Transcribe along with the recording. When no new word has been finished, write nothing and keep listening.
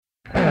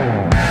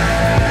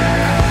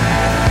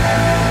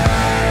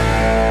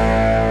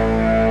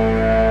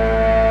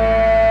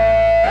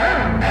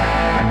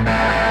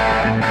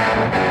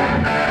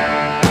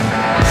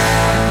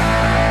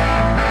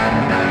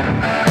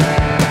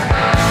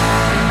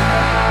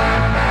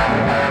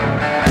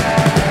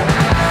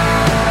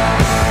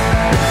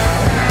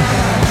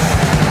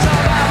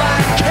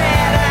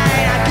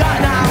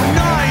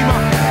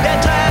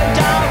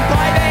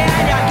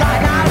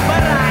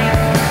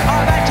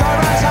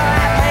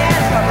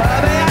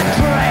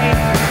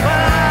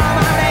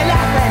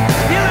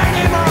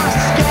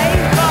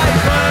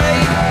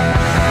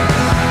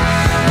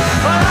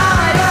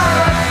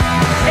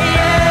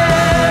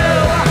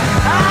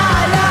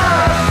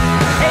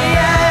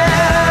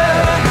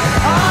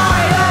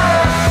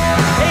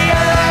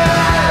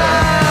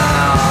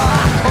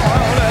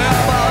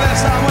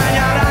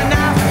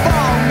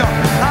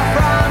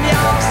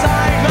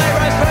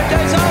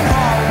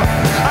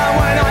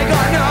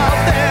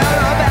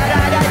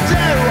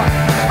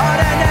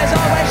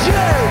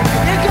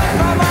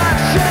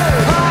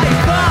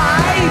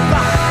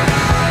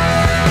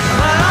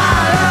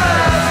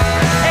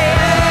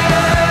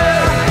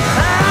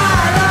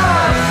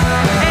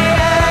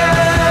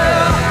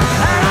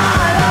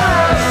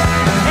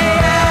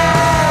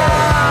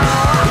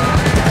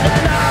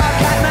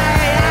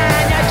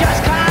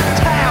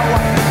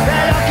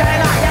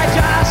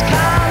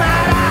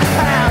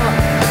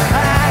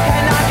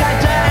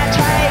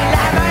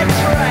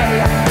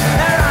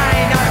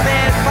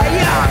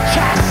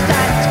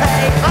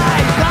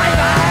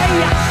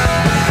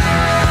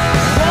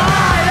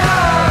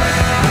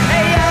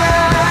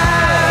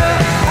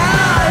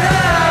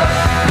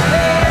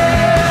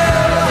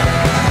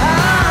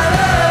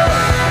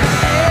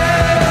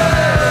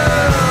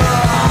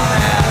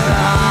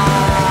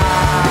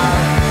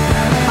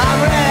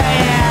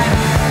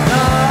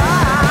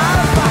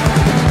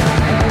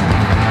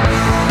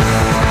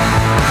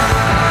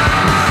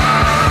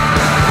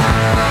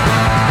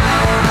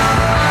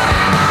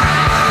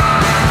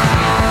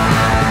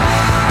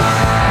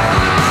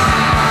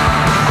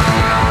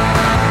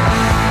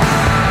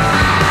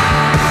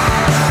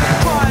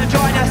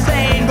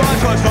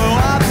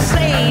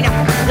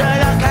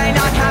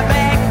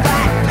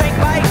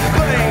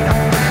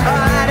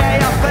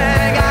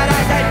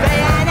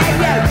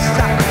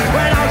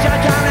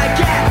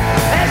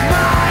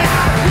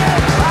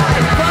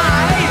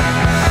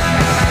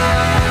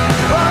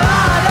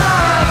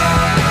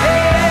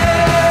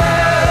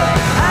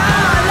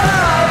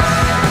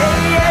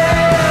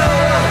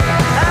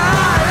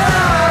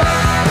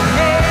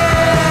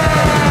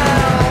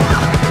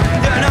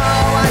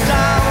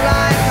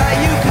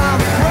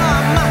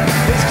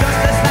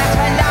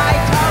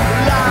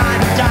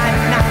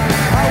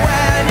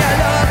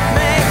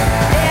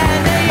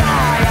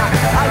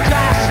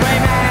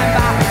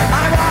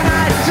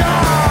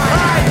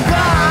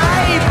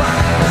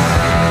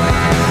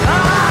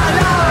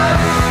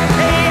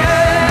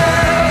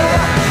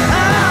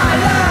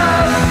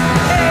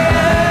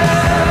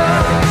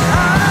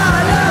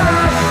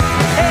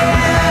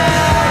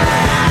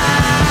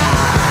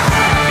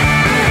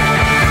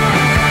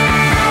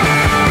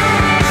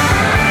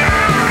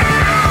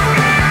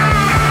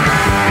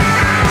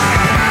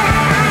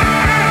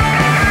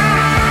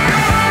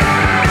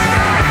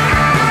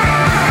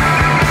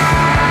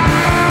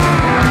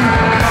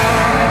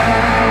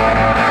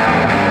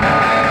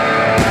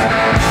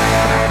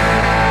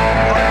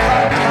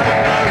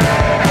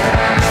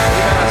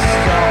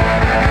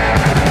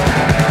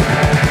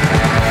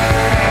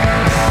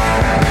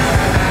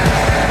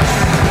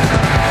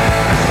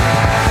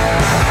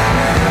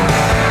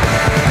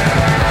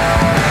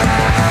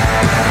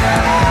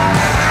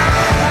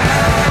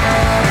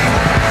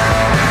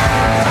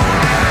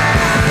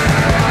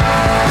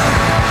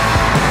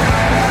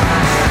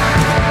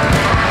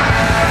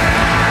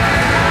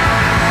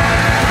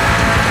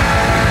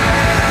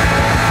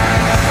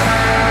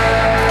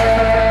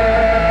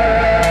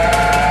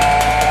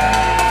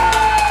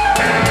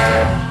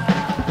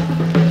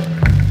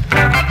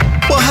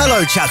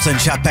chaps and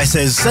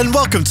chapesses, and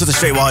welcome to the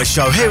Streetwise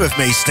Show, here with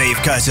me, Steve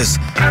Curtis.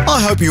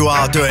 I hope you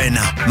are doing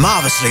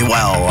marvellously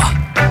well.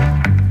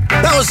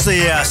 That was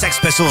the Sex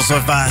Pistols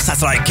with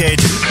Satellite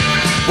Kid.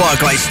 What a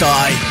great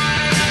start.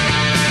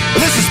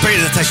 This is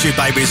Peter the Test Tube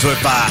Babies with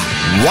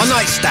One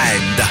Night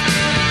Stand.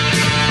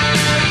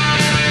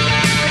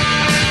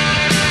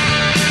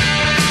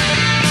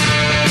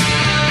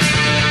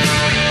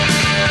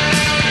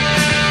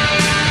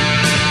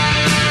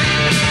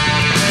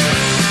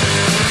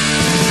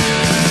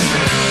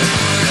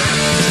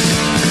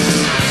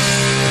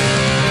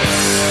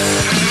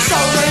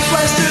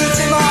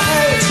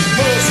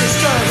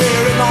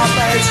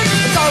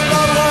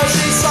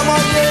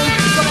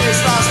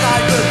 Last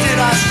night, but did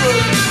I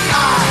screw?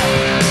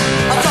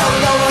 I don't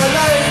know her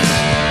name.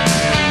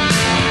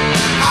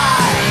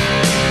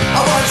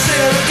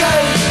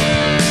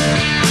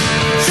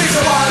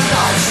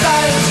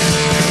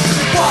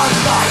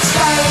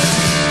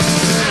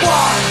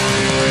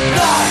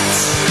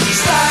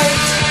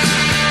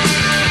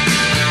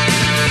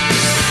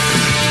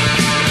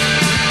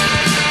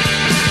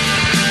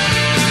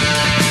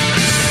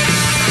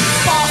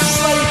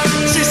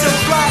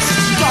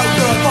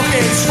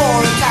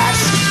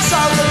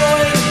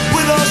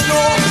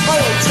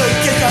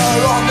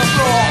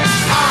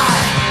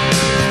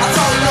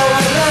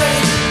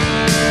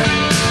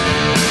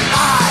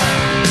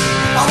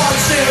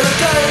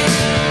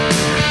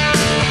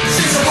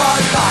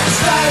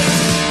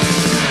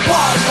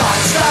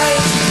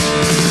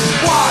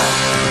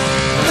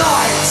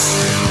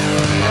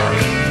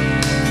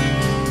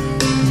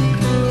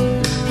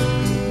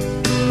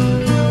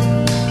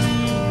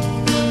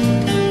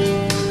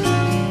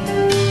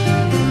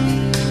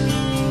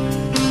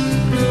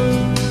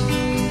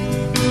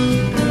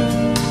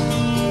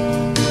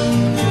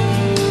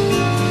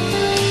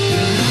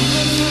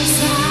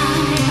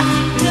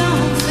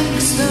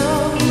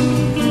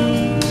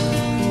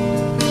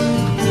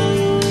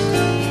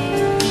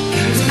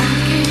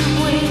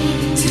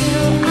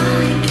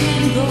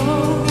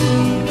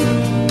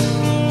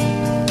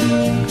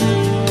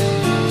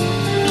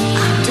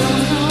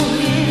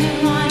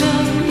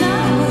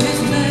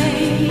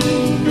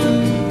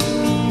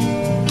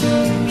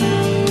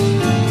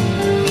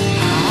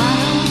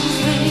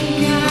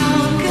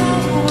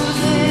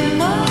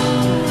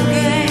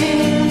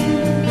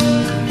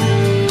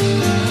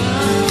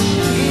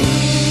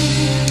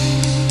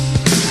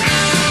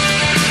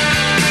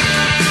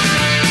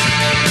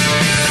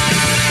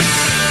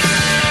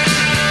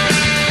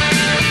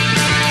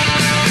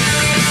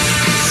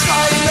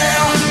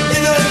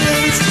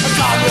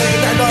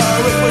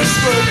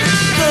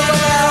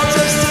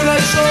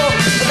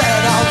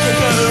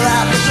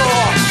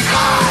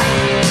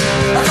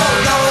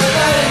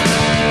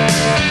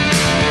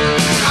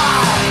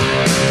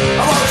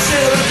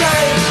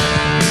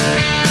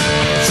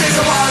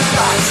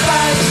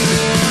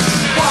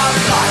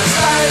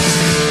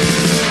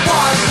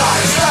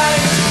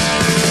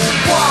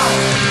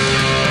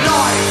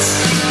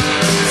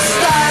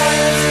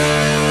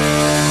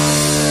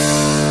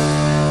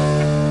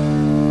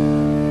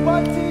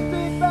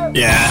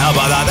 Yeah, how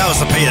about that? That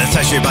was the Peter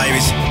Test Tube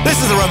Babies. This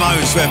is the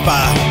Ramones with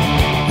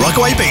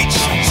Rockaway Beach.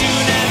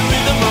 Tune and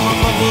rhythm on my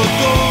bubble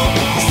go.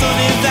 The sun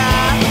is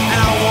out and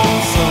I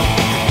want some.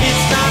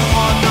 It's not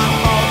hard, not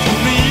hard to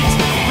reach.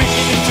 We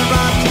can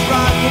interact to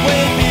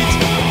Rockaway Beach.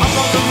 Up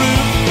on the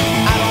roof,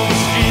 out on the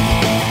street,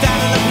 down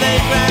in the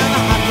playground,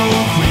 I have no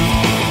free.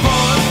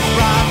 Boys,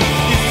 rock,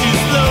 it's too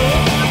slow.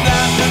 The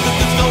blast and the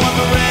disco on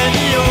the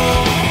radio.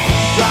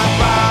 Rock,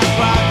 rock,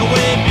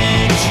 Rockaway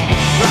Beach.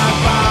 Rock,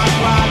 rock,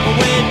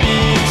 Rockaway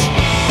Beach.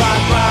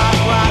 Rock, rock,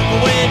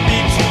 Rockaway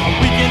Beach.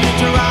 We can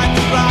interact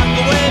to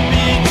Rockaway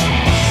Beach.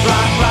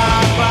 Rock,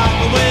 rock,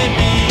 Rockaway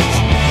Beach.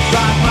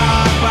 Rock,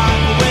 rock,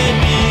 Rockaway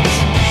Beach.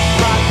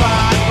 Rock,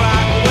 rock,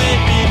 Rockaway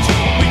Beach.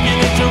 We can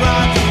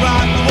interact to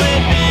Rockaway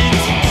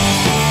Beach.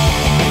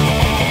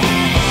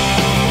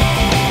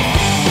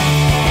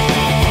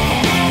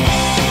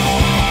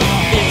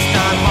 It's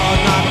not hard,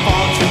 not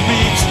far to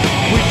reach.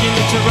 We can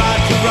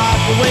interact to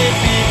Rockaway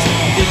Beach.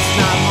 It's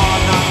not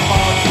hard, not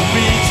far to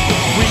reach.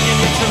 We can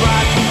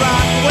interact to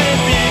Rockaway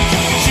Beach.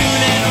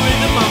 Tune and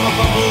rhythm on my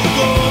bubble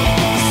go.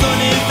 The sun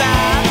is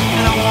out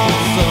and I want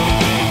some.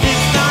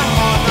 It's not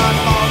hard, not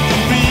far to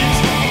reach.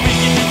 We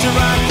can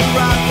interact to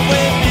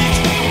Rockaway Beach.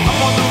 Up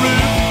on the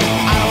roof,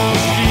 out on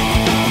the street,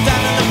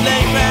 down in the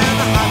playground,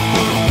 the hot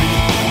for free.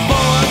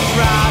 Boys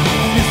rock,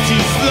 it's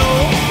too slow.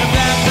 The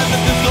blast and the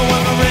disco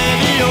on the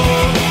radio.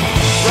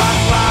 Rock,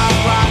 rock,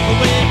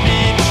 Rockaway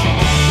Beach.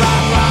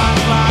 Rock, rock,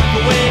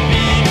 Rockaway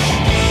Beach.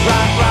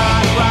 Rock,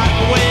 rock,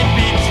 Rockaway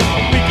Beach.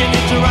 We can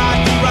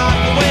interact to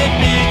Rockaway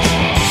Beach.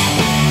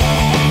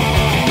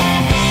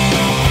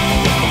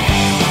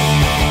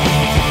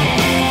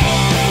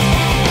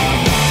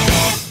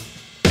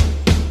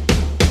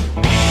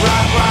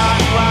 Rock,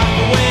 rock,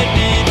 Rockaway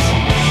Beach.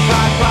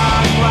 Rock,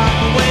 rock,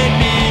 Rockaway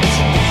Beach.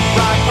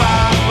 Rock,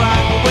 rock,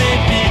 Rockaway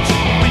Beach.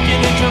 We can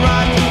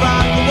interact to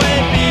Rockaway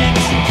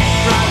Beach.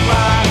 Rock,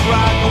 rock,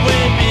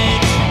 Rockaway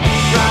Beach.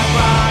 Rock,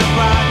 rock,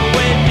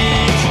 Rockaway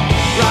Beach.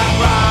 Rock,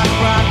 rock,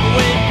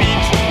 Rockaway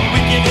Beach. We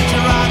can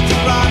interact to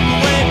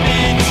Rockaway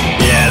Beach.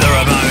 Yeah, the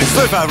Ramones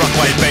with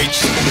Rockaway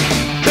Beach.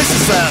 This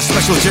is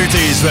Special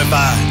Duties with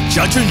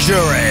Judge and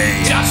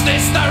Jury.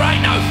 Justice, there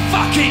ain't no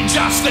fucking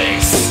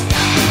justice.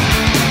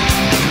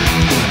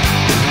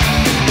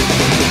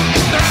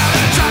 They're out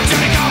of touch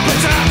and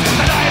incompetent,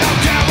 and they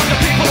don't care what the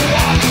people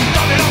want.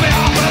 Nothing on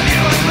behalf of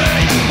you and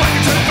me.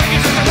 Waiting to the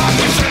fingers of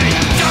democracy.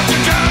 Judge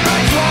and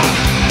jury's one.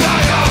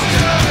 They are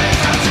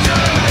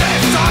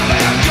this time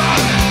they have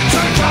gone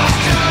too far.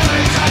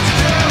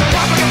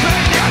 Public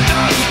opinion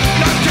does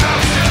not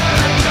count.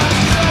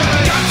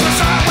 Guns for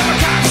sale with a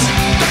cash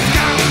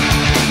discount.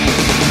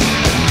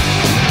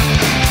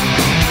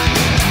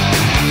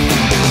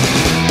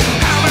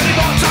 How many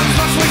more times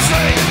must we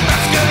see?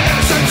 That's good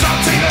innocence on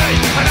TV.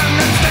 And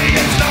amnesty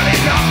is not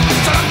enough.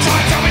 So don't try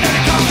and tell me that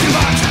it costs too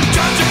much.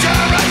 Judge and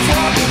jury's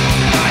one.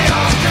 They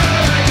are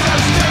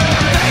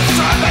this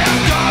time they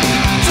have gone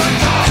too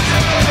far.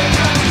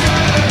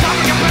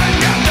 Public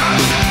opinion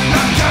does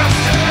not count.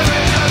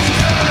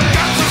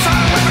 Guns for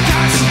sale with a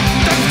cash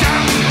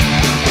discount.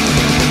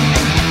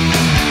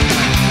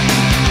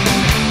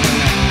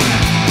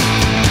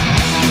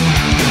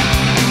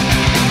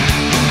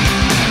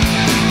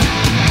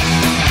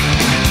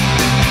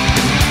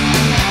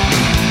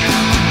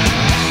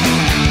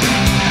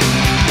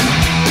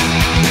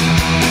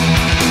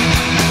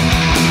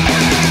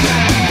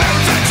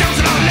 Parents and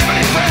children are living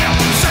in fear.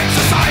 Safe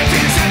society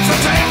is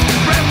sensitive.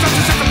 Real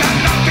justice system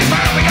cannot be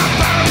fair. We got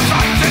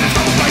parasites in its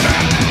full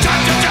playground.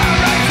 Judge and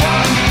jury's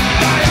one.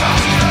 They are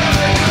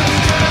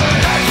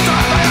this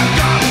time they have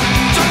gone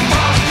too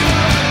far.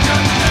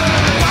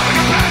 Public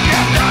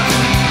opinion does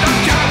not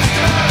count.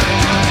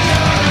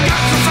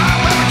 Guns for sale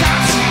with a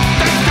cash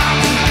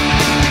discount.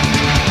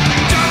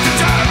 Judge and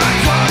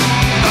jury's one.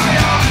 They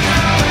are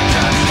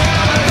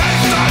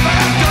this time they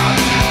have gone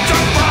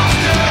too far.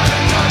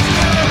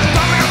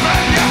 Public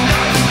opinion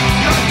does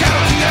not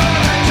count.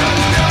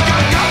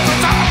 Guns for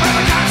sale with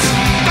a cash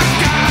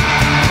discount.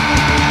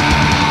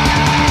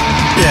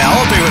 Yeah,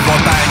 I'll be with my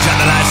badge and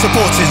the lads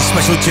supporting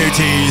Special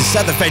Duties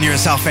at the venue in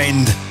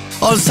Southend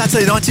on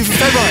Saturday 19th of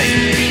February.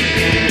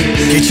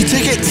 Get your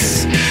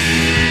tickets.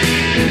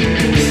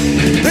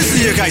 This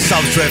is UK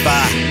Subs with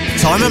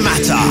Time and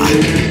Matter.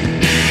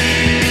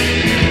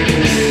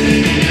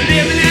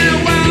 Living in a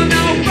world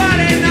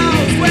nobody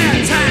knows where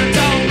time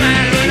don't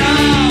matter at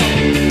all.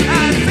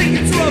 I think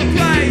to a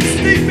place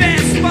deep in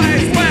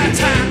space where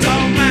time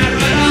don't matter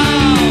at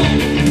all.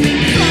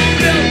 Some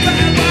little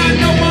time where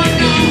no one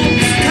knows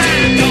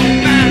time don't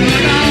matter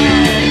at all.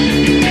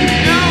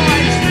 No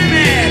age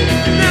limit,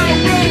 no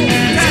rule,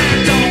 time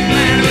don't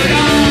matter at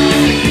all.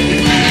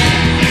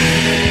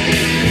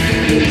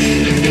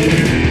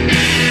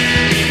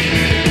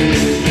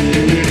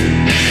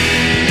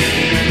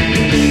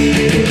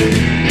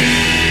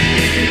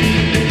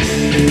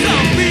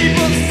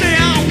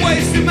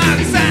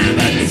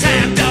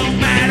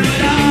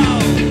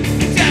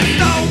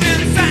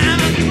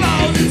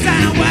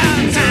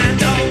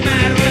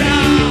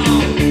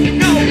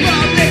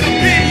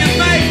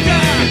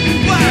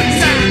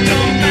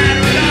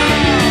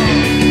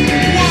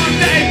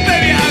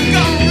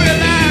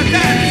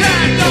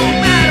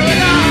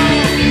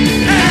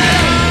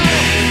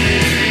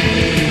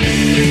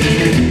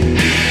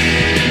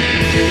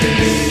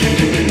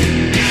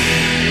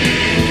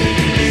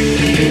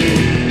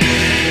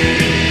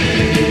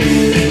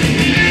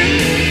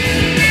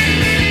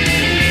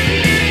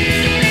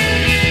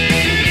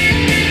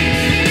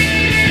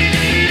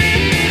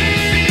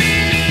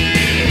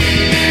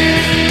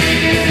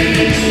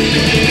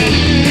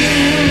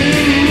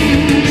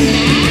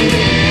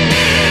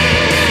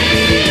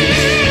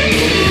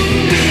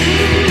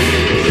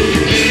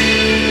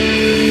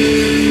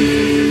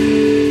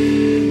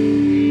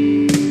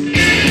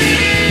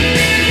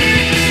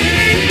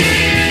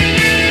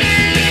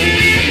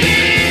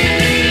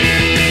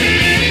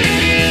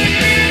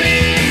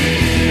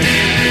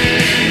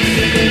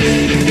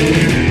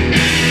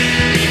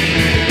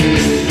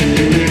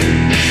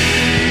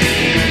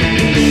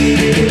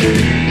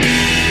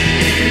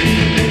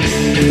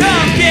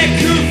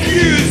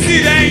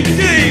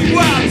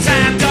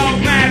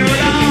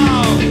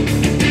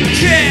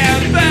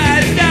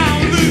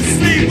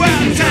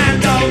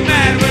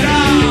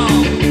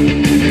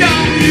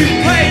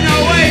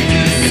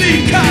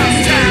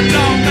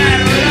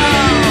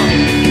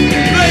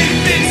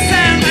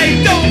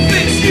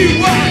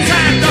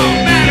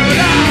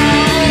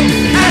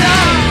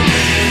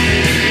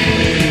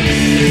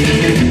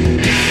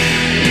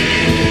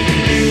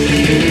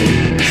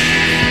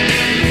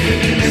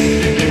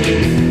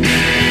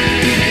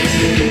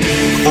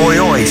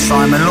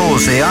 Simon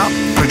Laws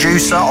here,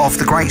 producer of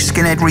the Great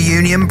Skinhead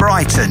Reunion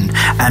Brighton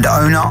and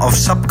owner of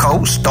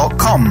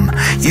subcults.com.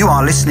 You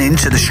are listening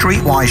to the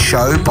Streetwise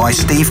Show by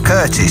Steve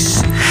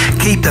Curtis.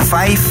 Keep the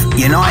faith,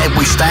 united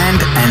we stand,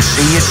 and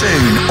see you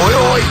soon. Oi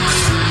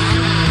oi!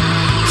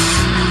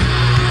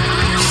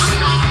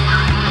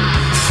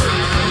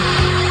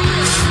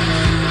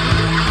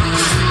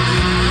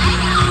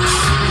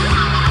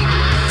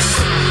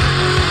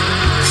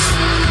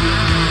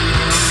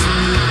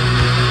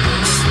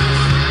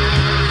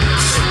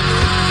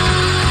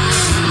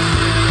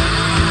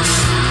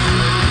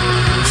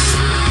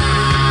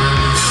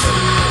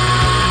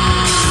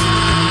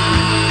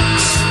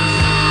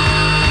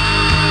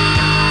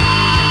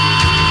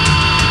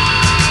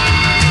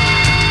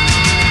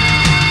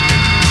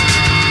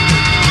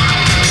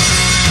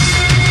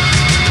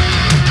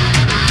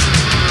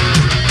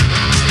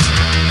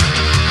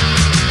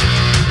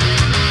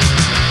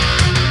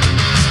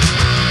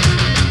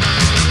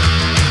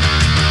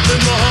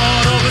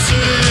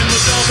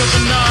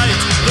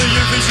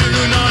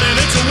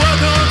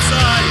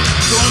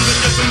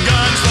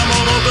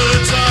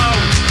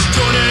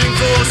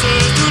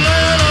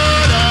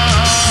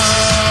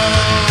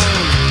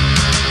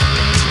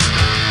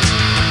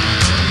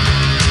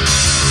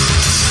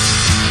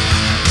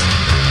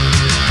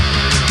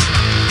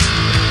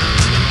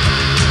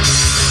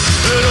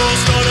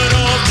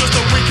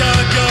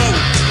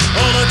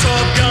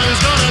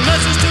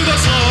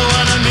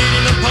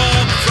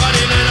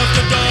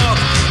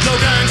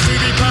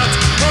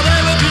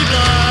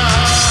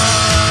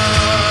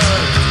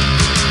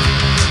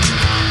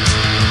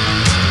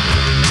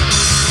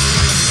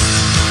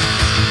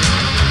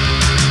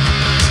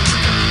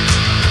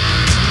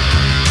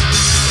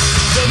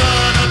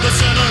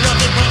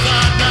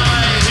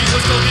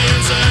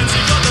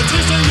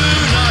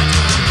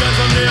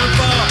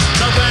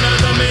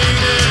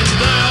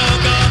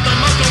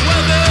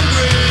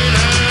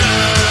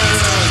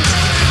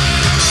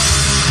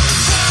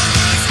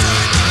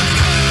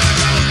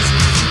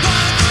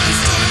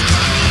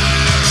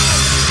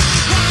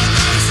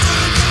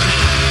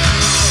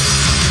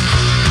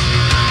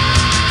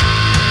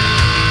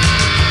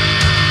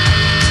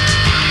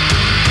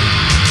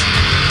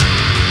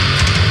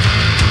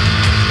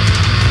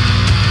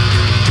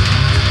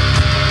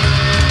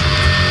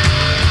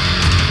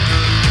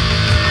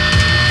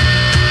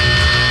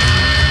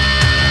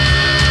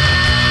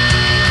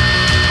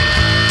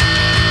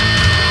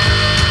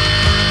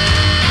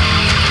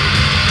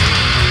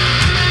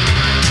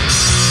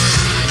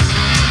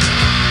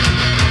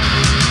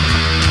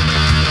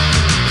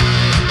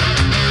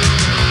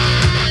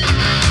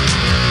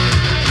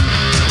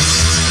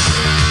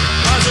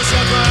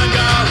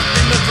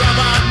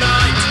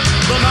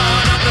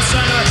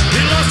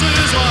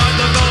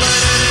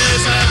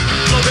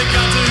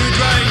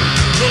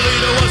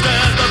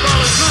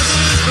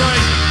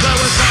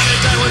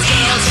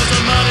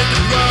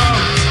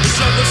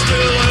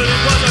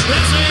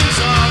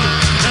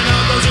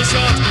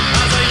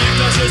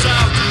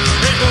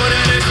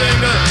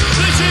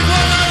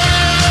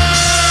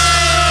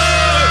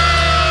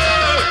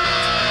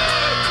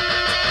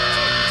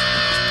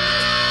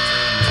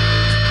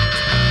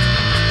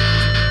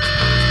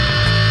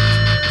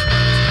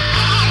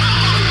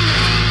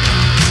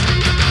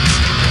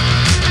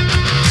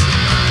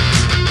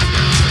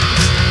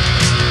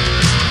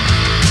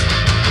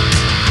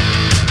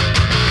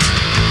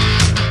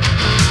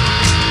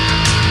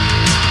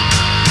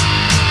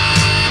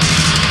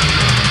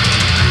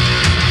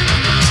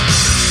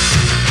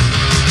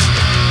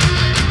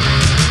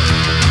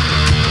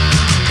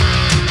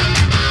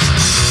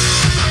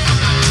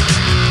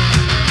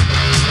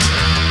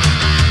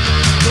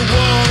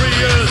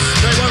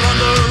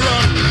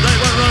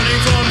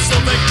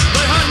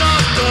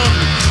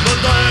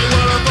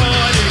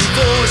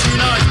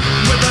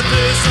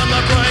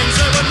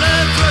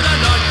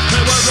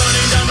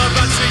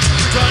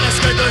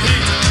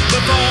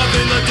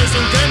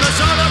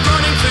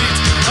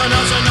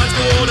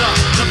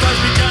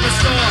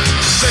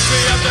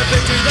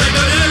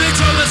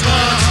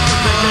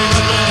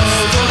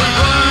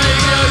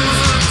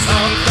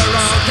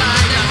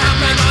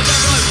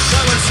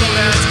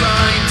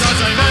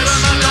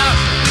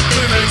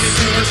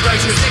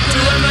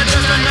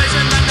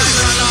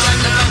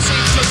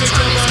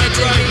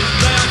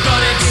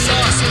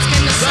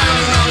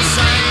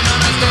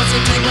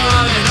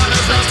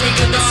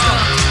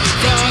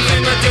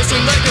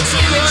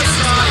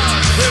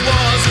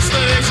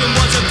 It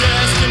was a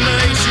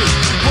destination.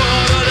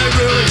 What are they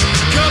really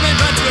coming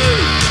back to?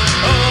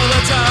 Oh,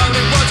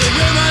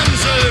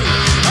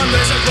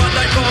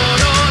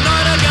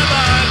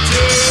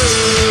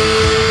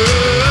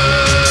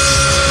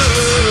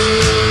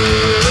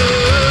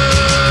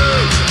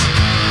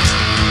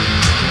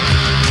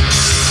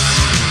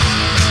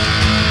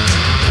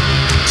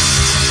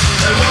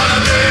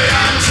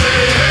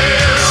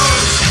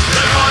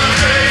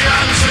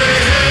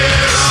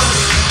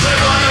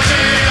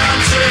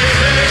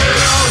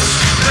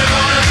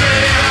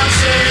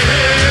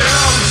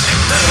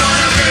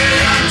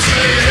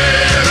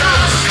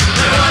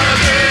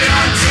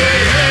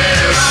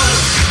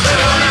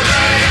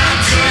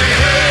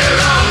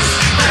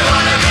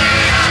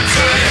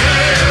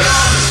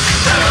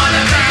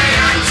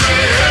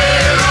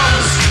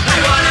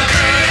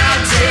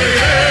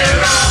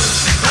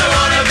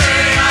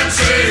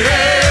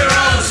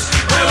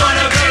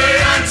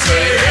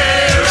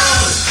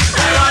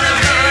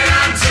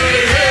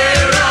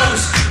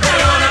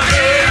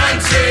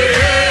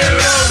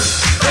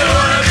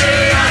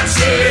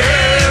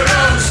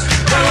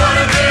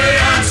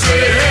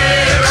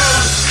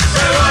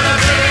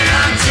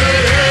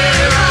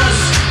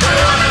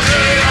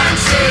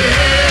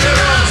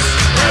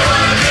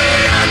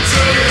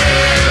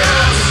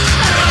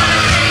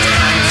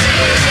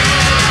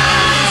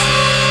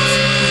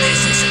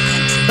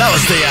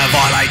 the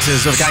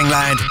Violators of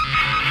Gangland.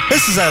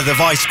 This is the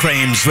Vice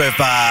Creams with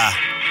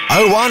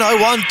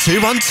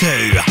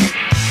 0101212.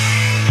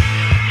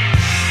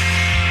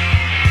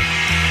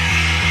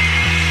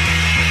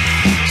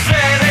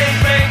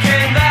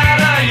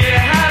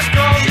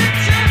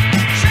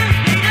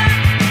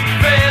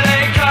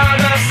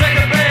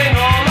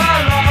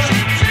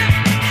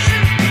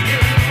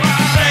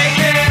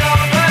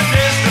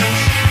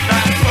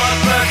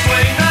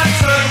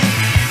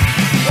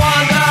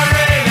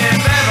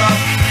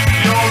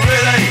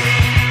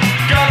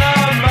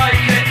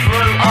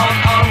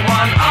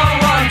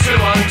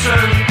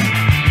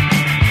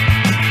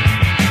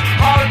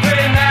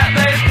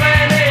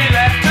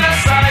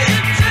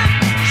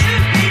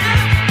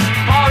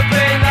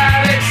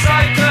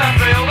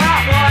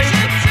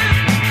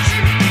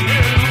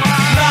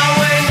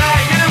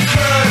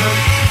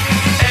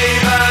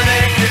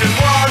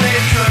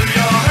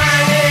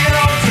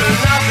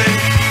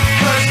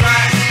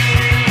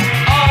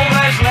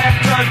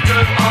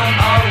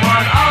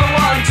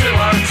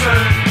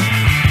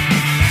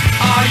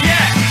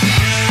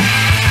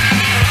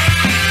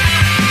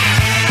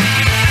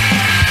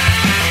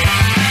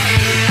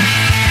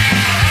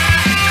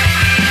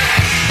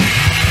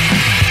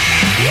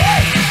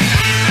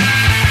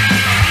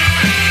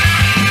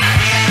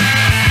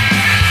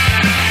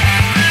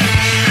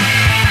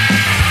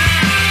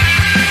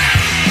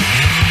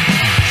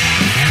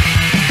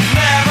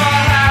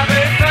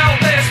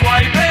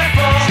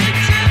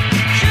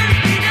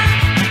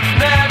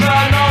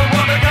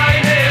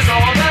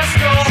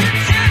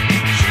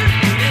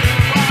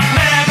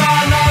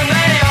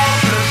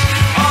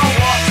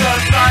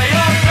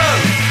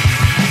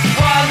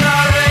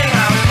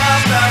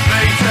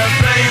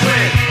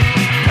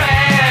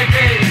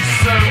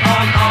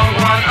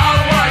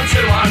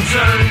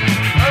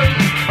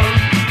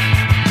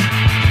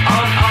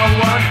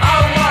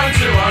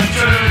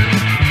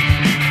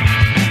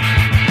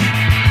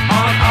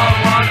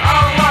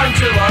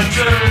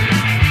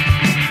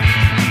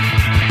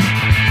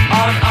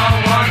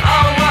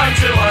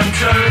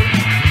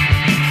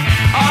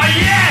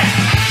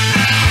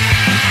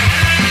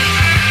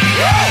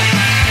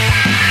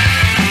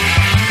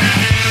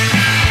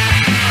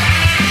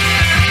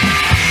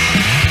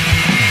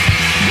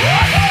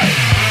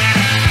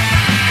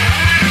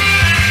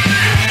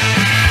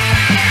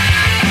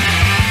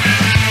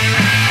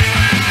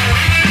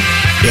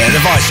 The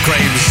Vice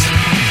Creams.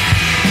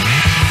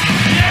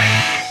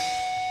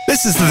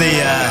 This is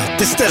the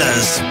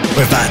Distillers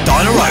with that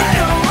Dinah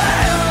Rope.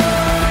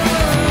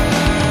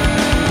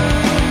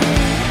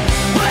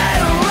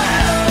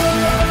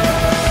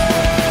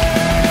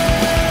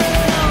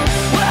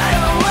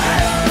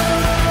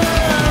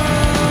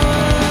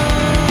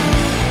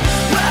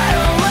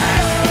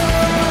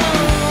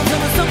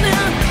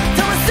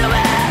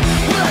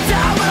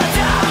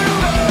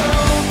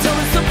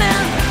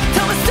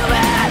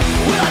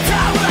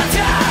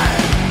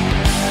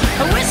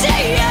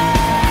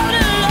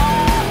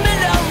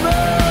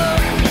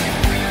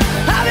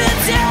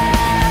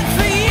 Yeah.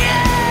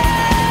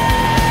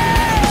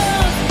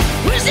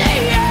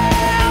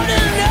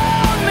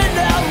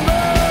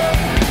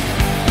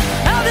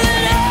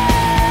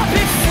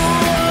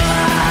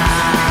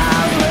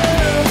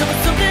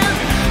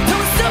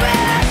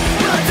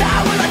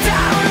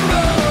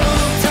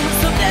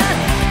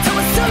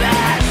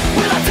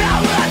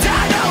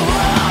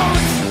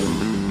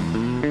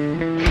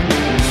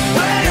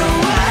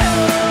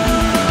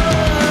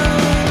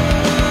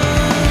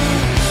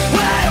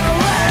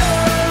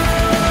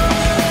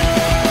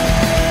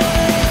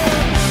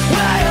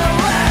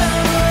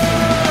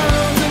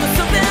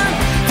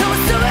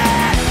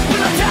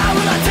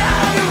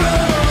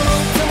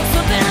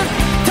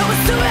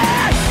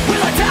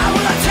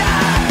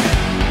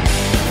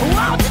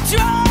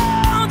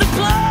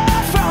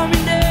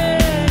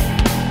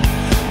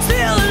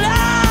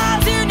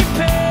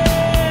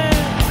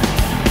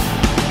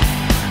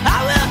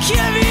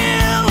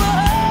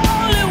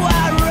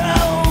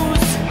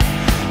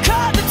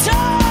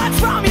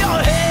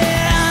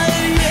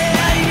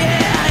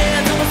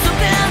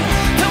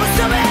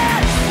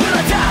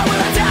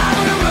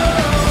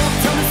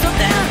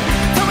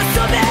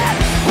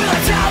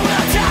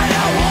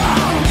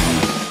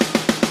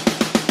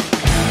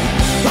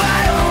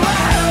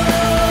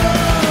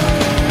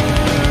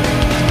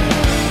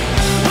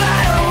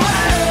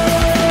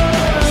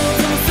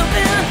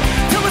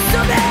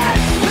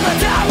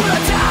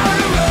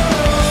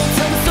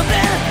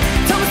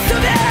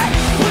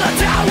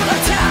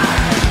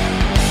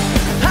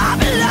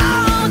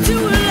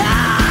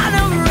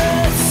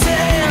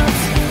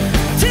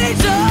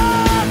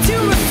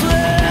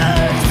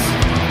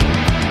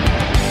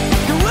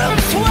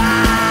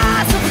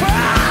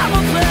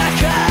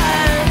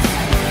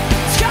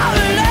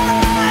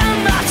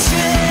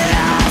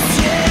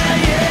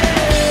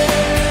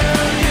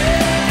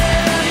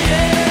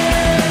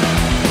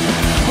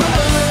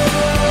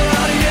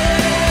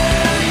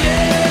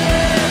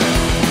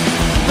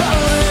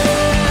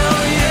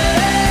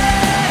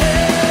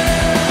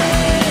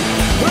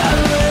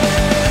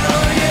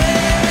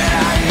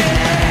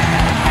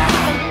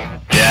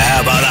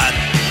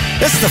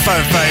 This is the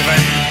phone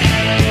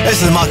favourite.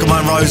 This is Michael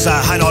Monroe's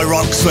Hanoi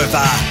Rocks with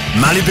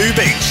Malibu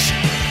Beach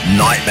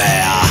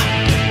Nightmare.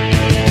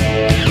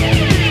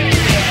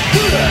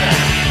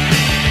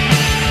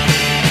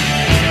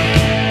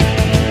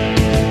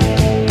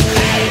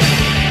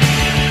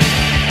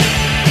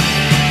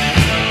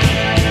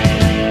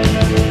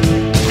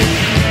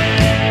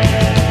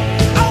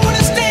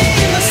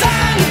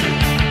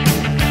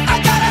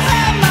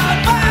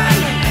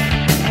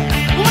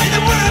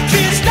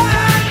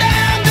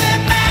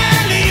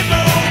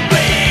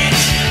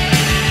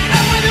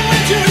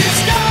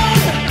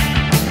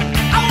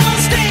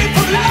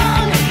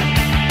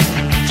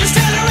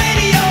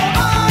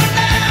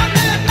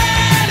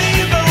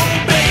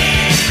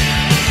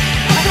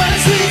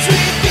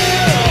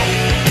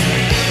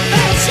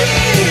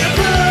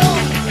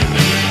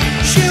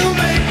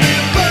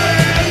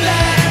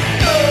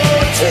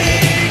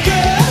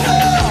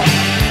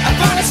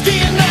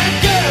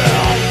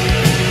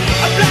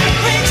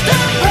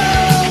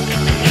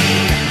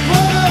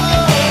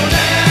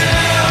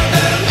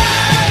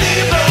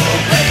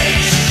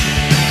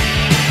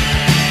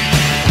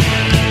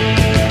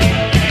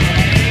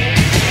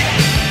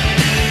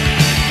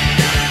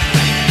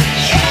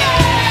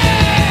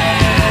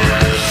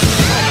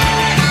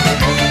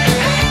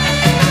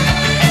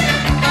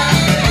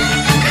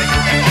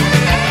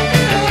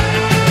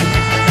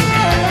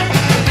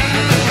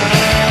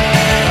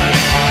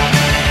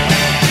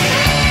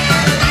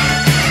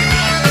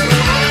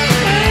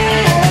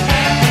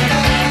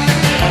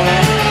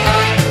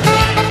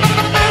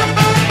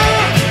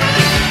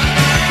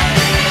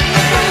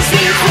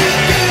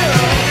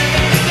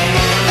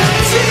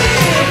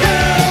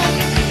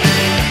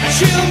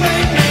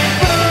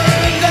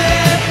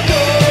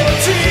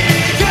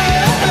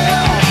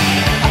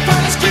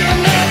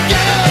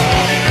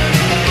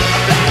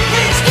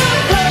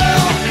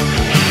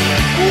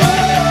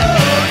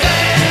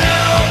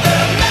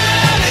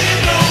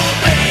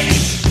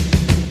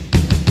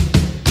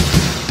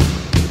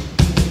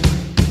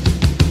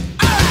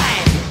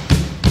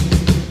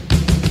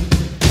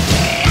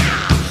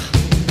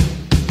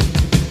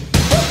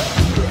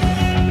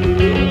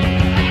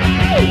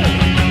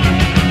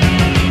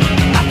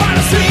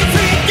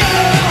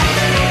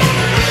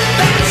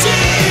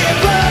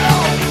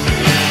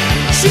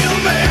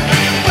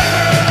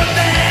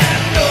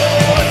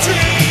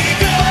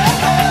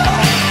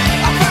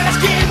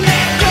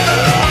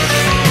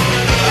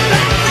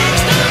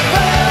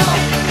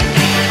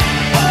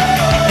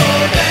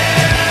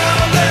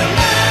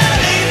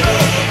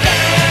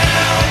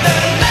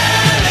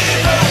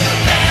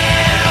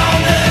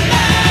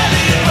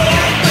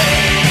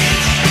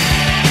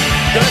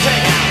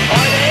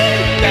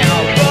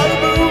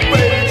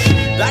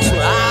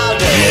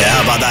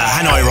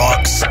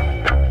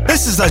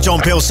 John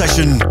Peel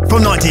session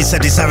from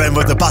 1977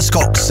 with the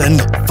Buzzcocks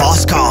and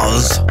Fast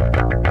Cars.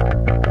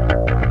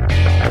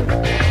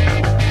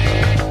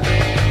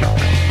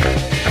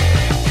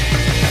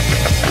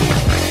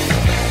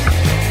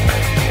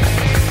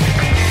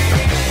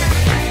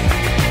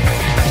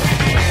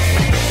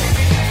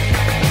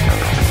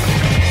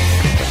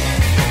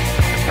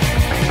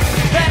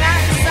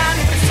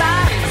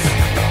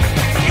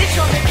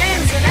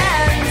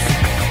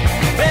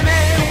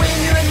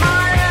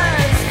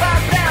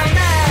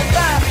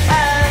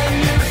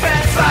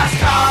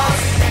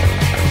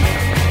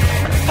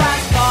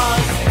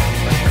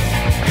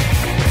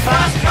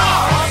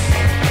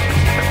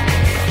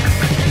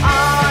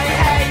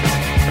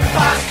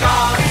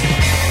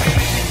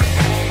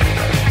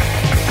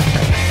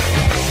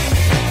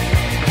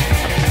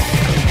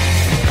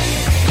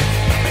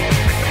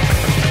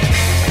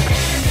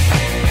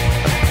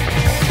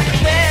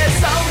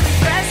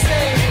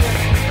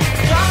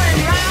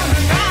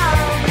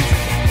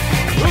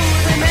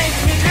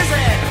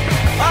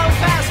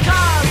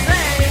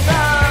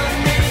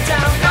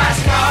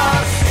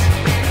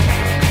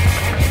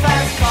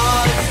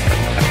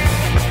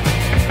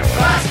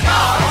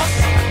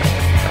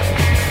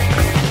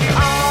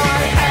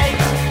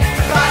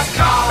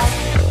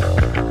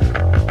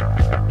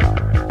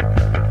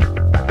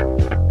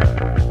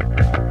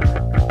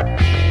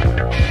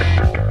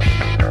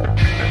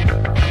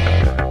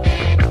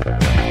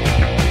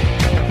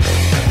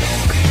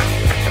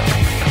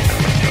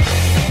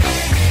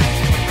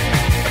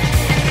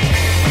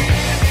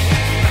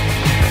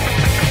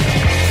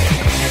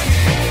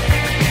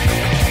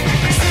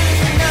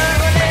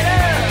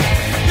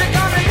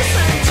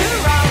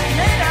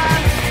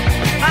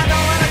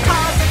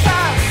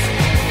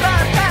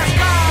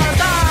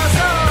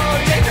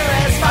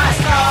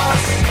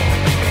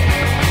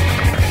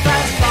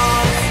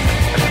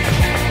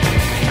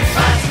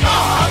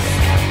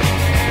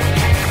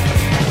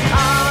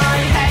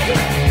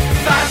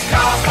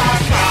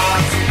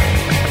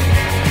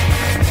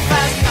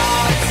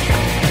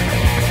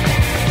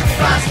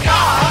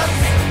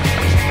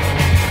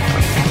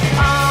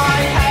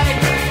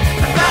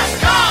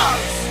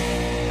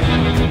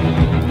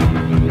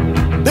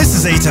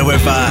 Zeta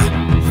with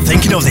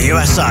Thinking of the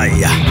USA.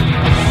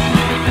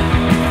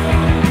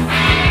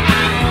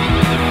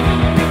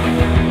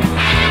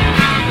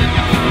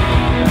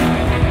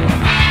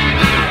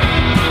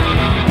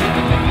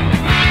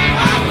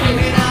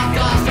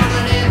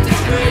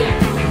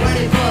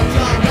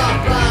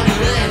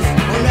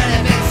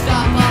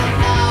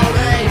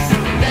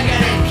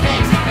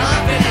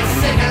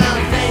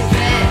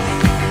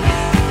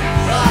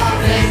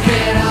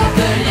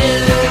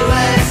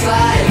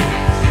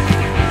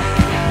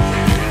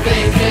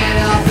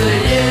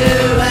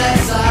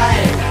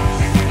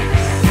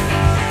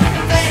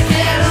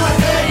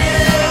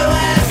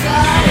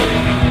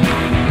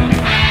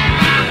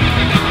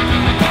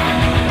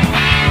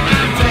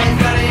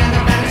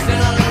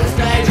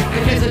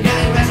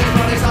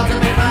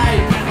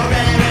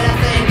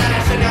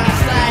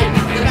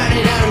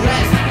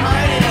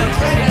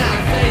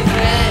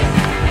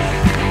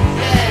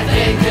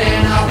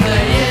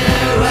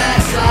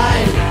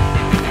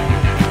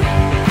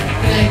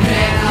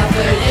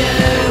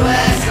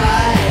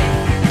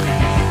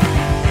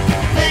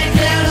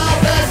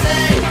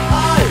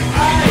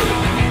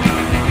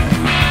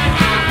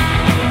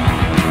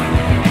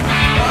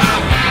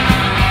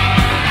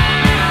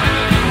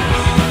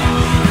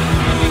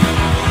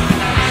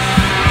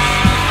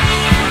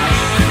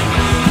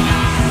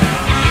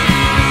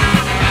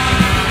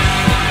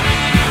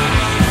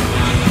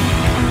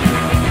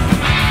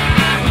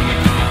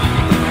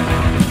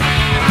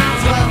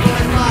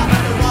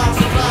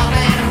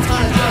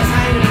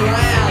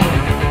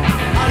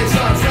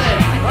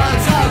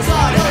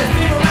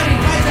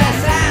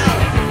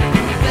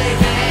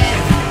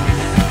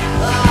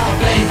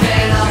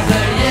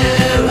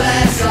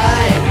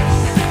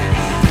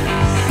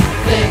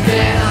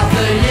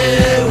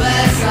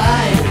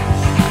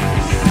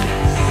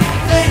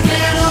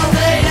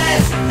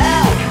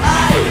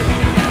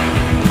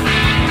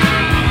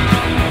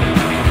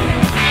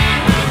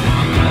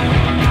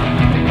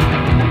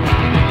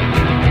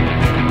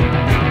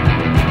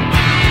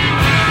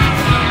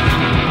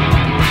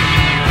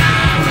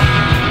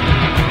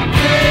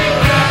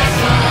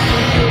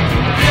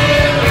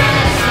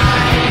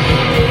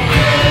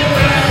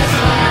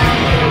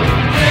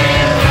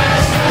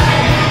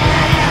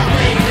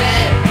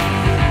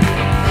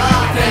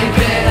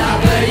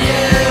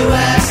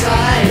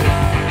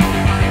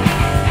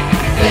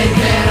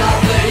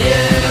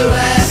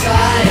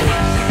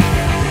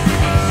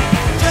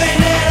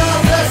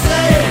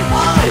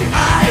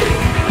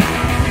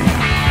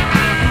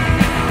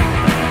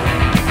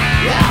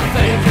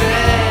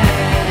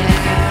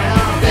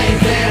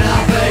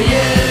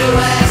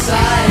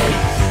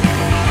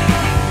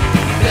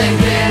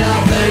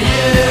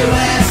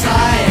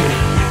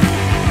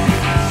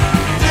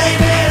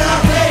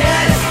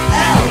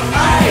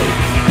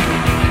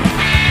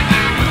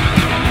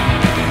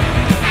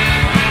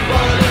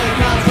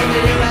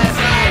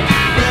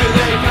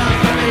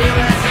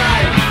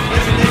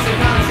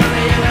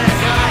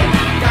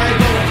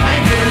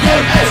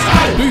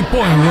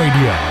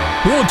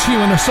 Brought to you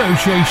in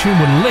association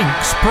with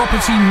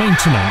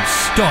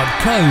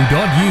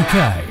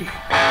linkspropertymaintenance.co.uk.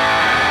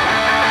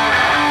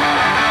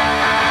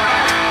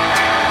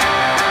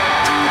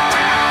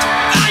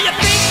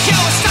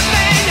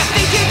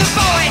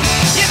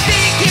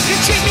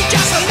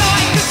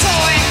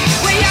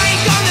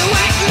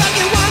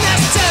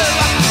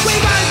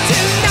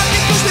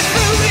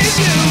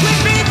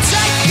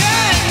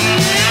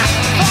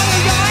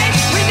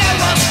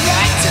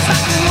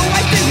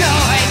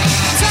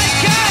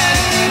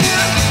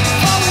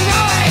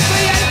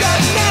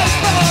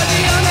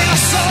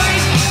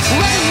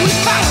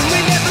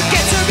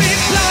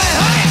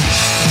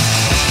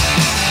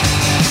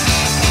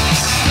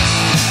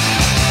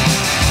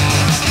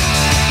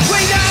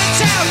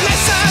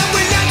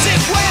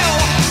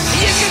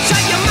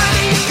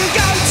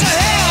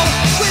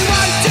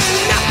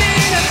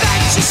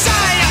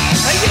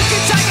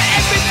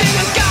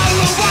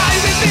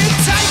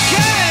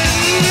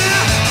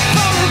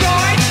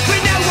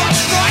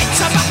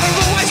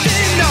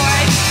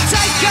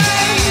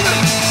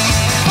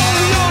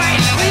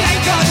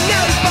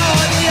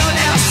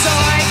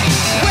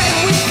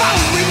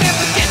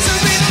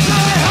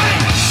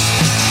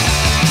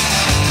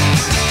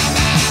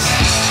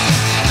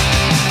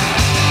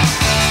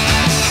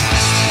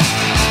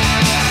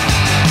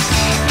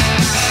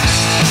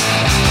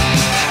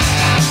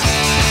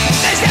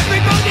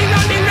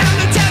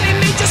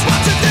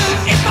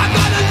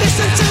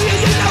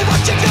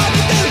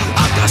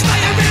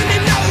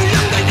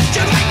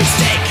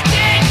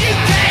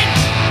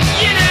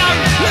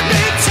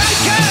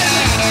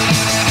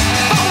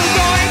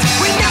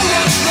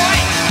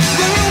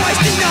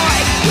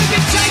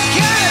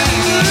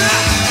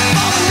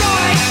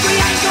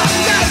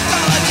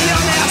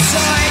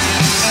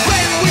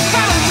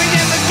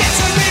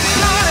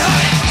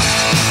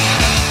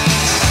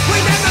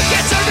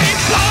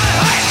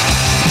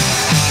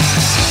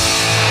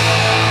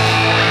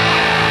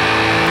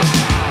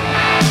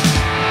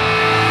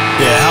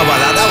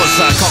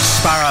 Cox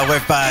Sparrow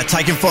with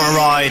Taken for a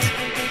Ride.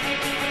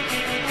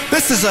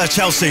 This is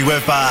Chelsea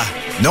with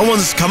No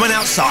One's Coming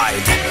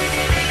Outside.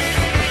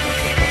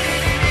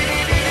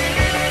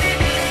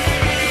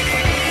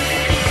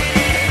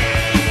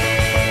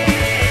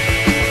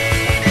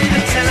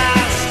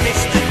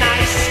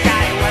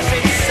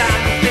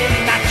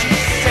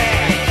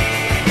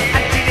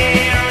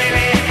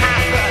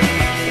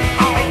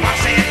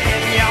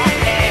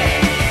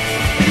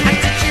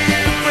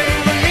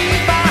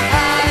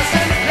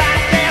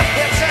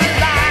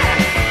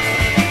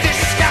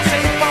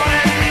 Discussing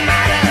foreign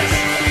matters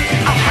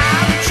of how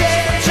to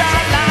change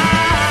our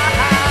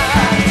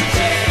lives.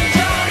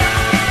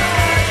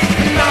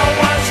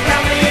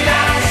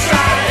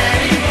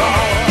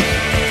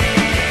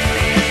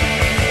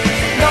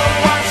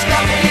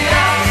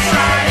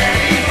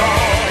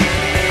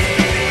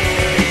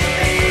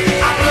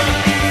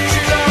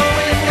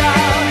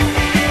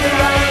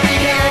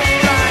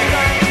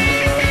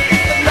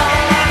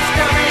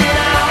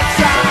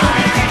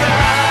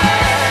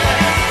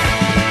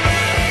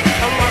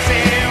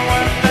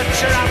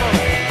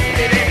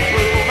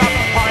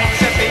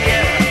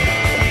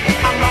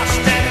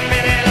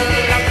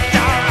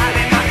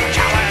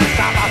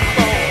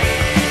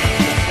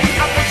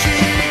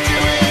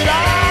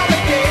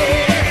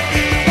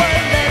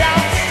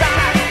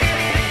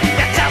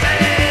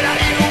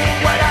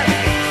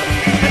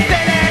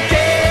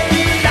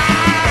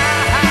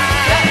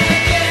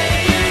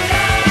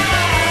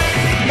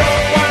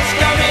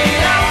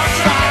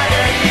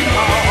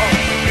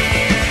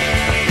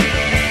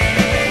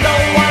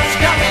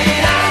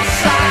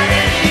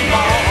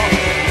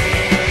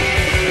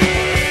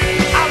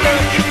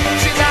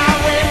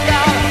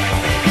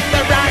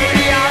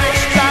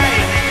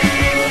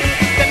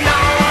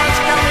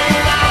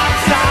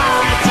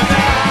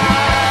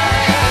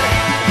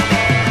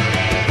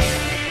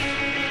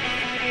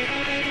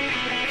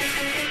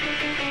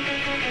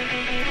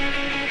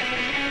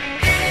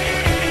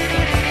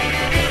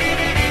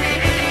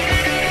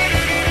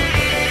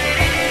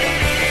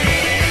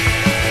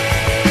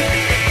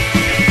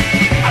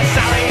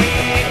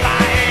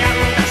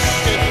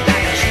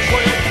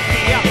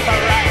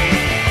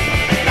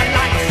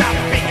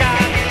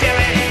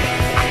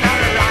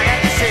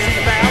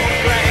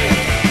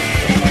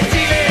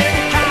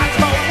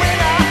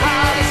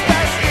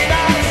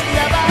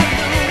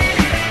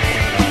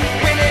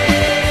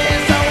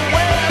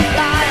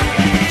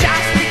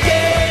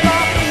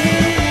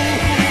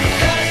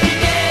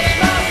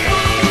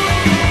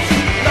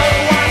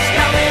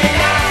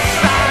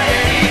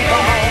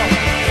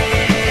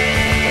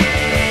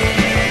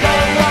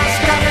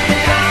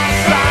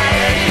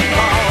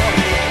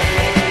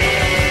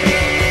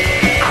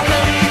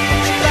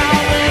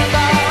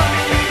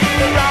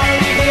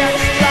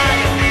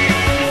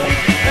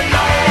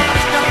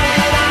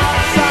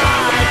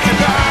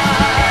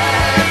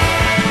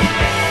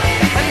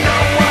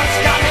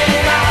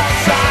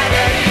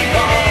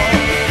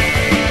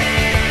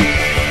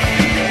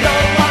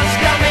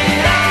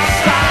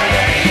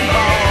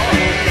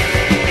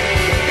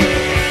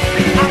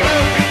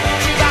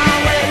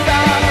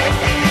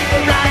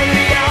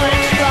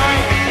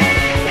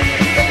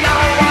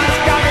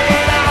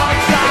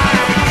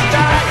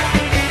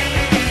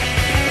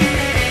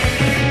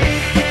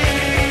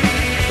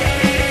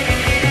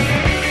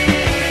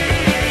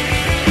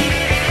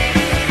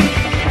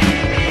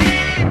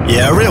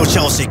 Real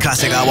Chelsea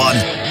classic, that one.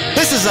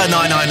 This is a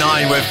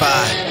 999 with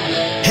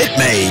Hit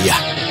Me.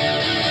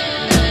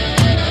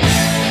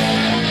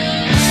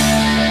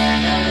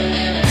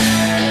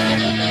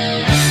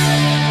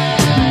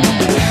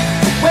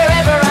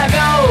 Wherever I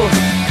go,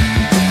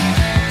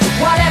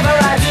 whatever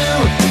I do,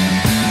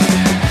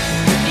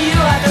 you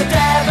have to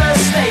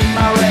devastate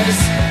my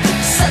race.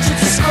 Such a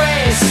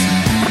disgrace.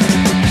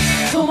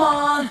 Come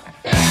on,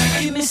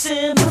 give me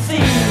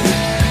sympathy.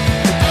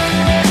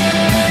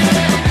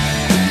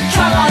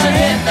 Come on and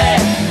hit me.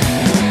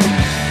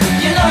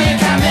 You know you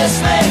can't miss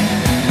me.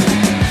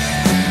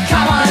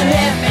 Come on and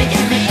hit me,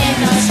 get me in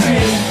the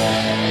street.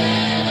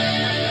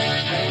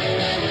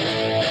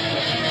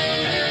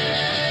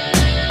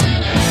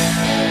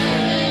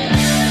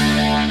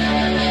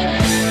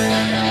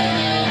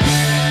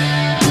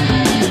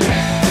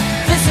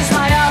 This is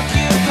my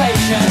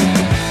occupation,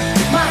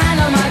 my hand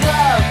on my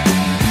glove.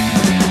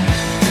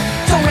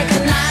 Don't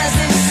recognize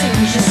these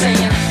things you're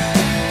saying.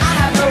 I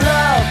have no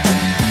love.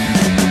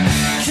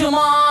 Come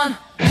on,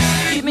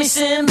 give me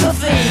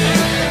sympathy.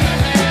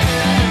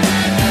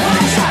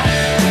 Watch out.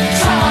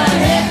 Come on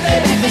and hit me,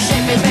 baby,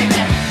 shake me,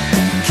 baby.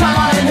 Come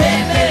on and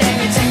hit me, let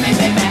me take me,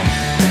 baby.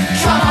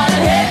 Come on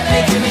and hit me,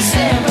 give me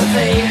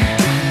sympathy.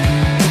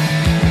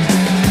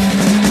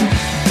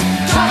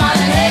 Come on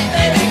and hit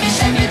me, baby,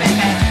 shake me,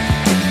 baby.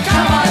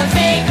 Come on and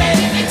feed me,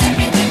 let me take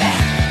me, baby.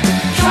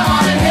 Come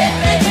on and hit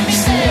me, give me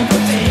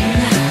sympathy.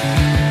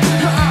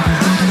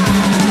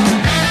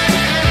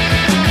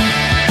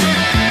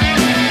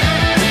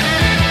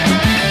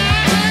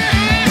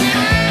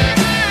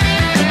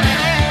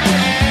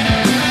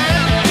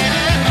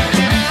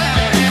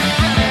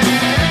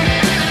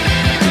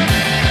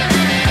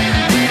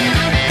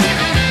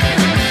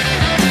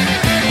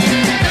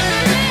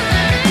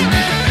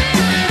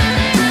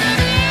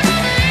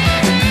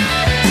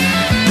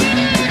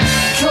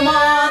 Come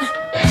on,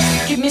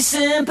 give me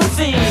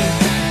sympathy.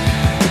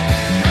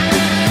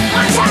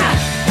 Watch out!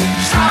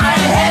 Try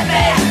and hit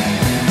me.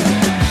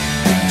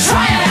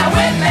 Try it out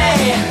with me.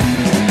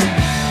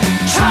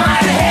 Try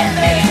and hit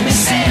me, give me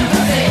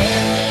sympathy.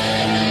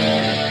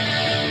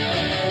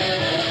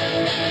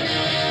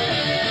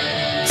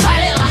 Try a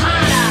little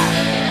harder.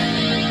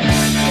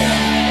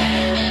 Yeah.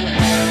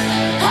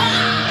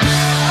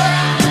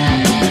 Alright,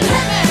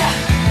 hit me.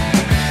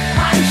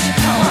 Why don't you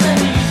come on and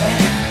meet me?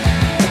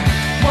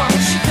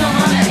 Won't you come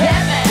on and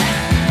hit me?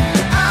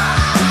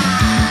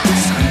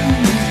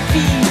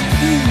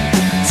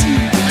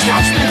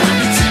 Catch me on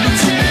the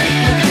TV.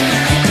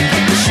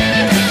 Shake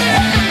it,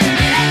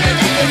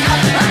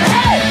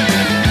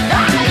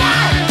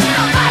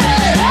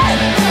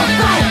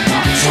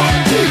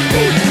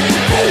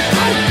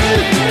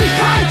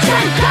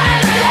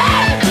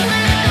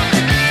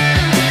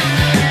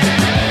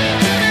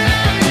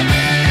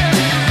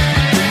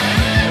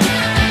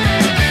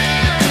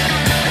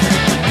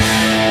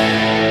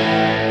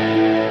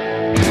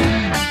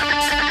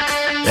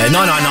 Yeah,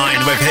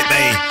 999 with Hit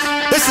Me.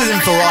 This is In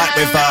For Right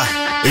with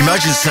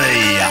Emergency.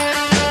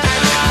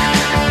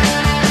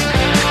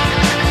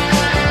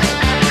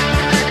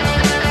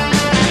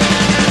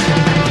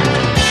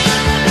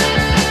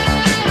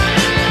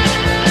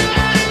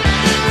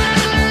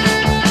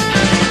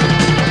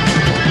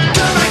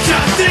 Don't make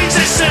up things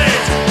I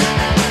said.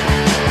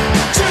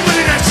 Too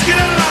many nights to get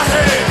out of my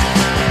head.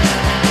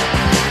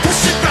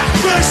 Push it back,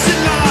 first in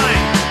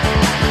line.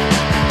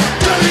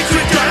 Don't be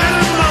quick, got out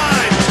of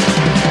mind.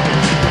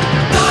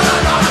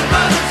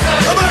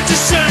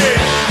 Emergency.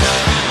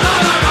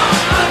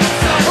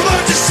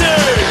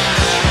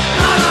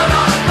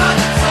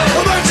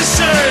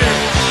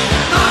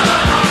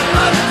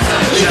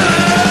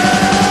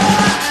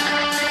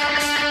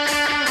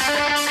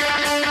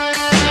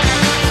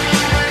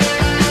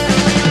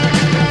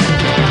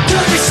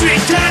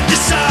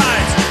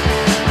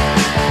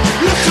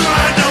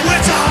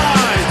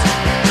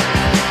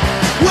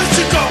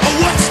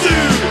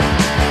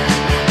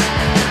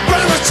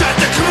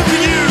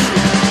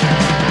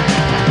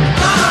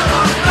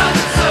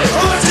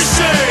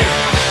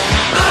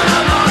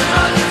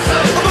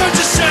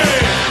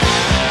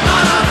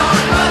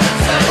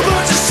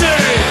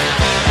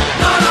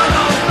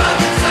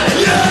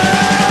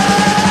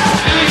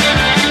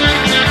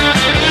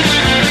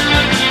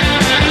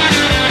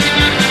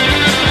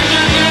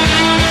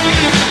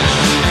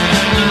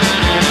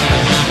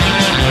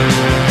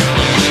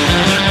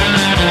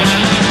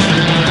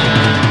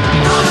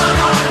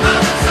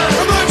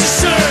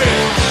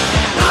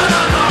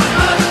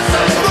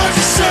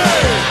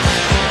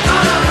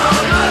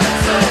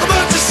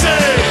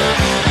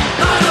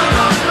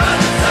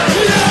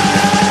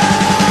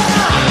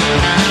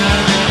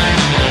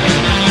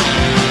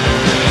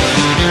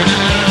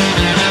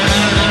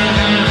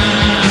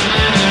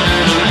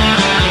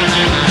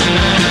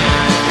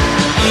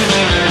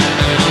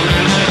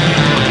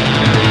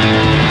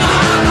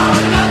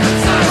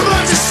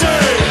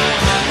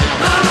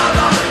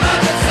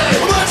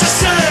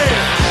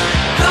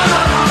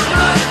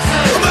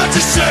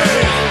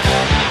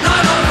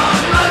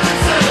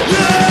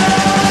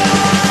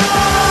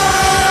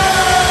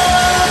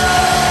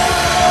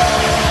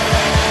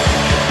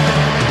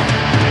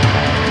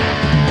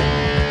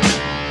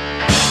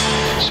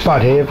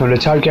 Spud here from the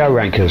Tokyo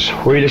Rankers.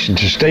 We listen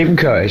to Stephen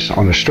Curtis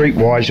on the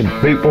Streetwise and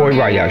Bootboy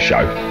radio show.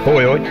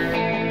 Oi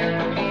oi.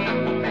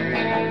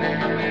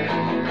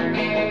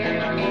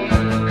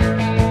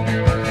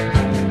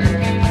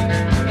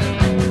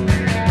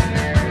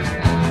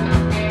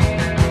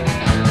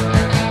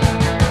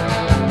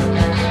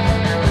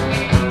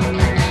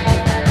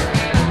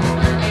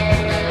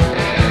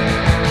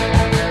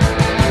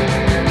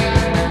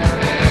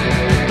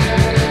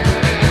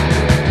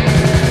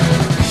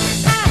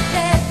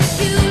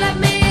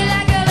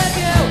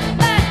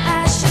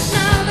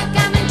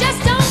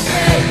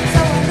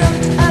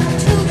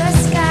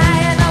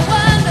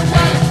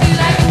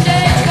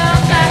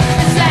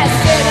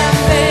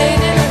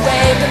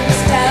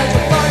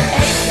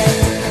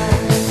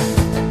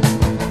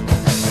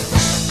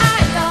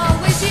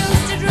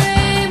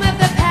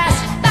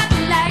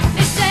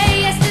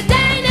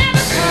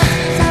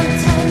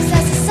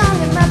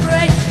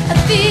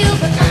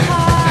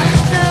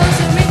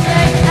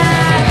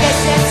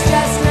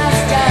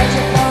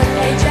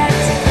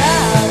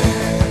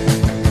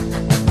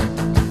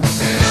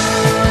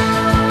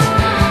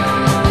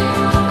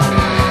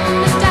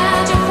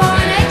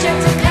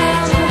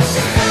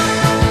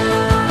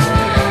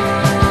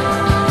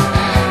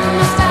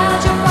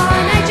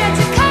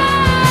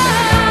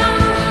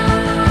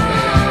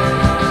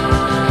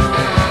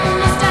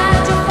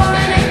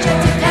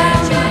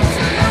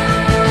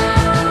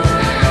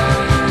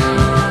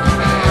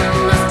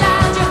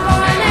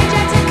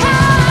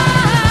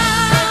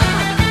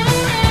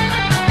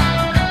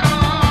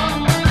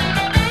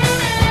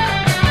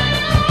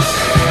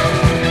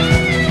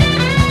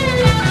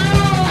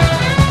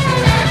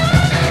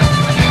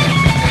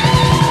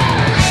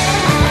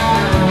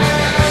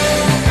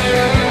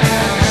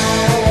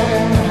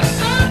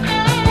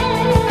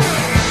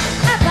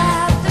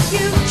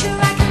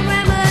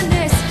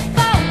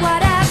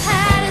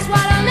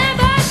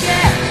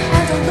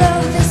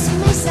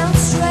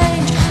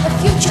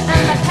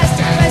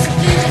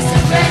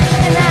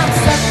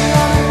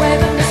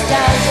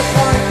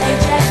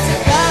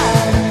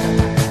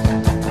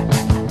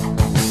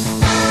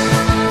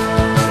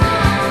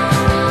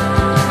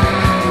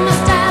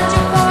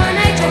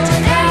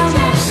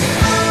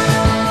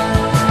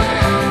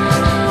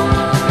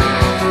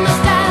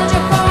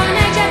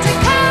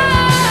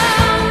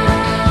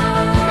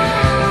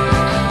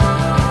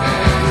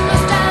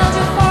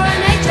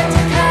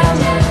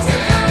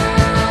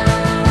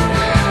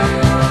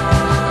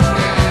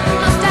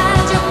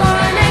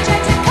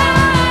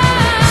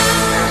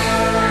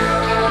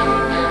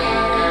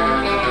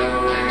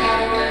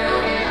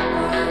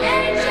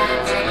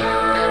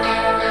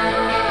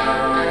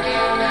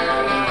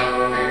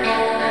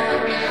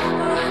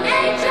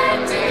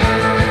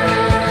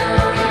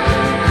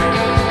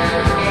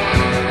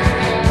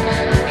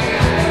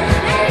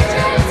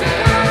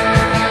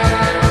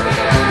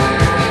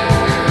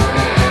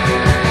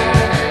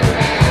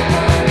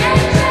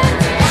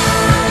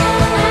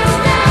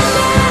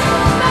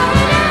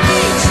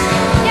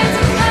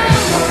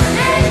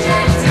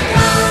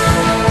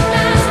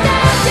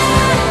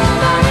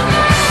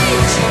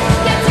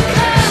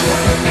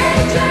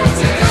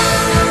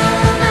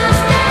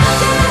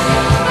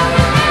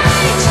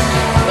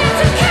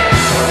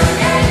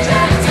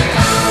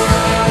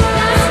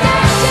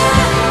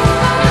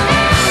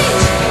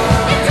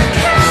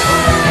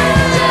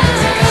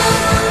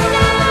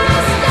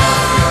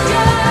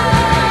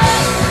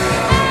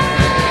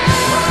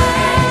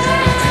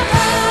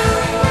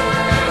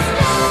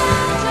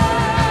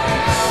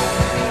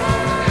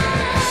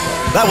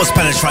 That was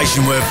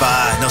Penetration with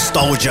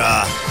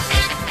Nostalgia.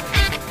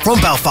 From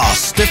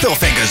Belfast, the Phil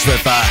Fingers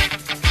with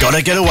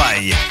Gotta Get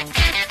Away.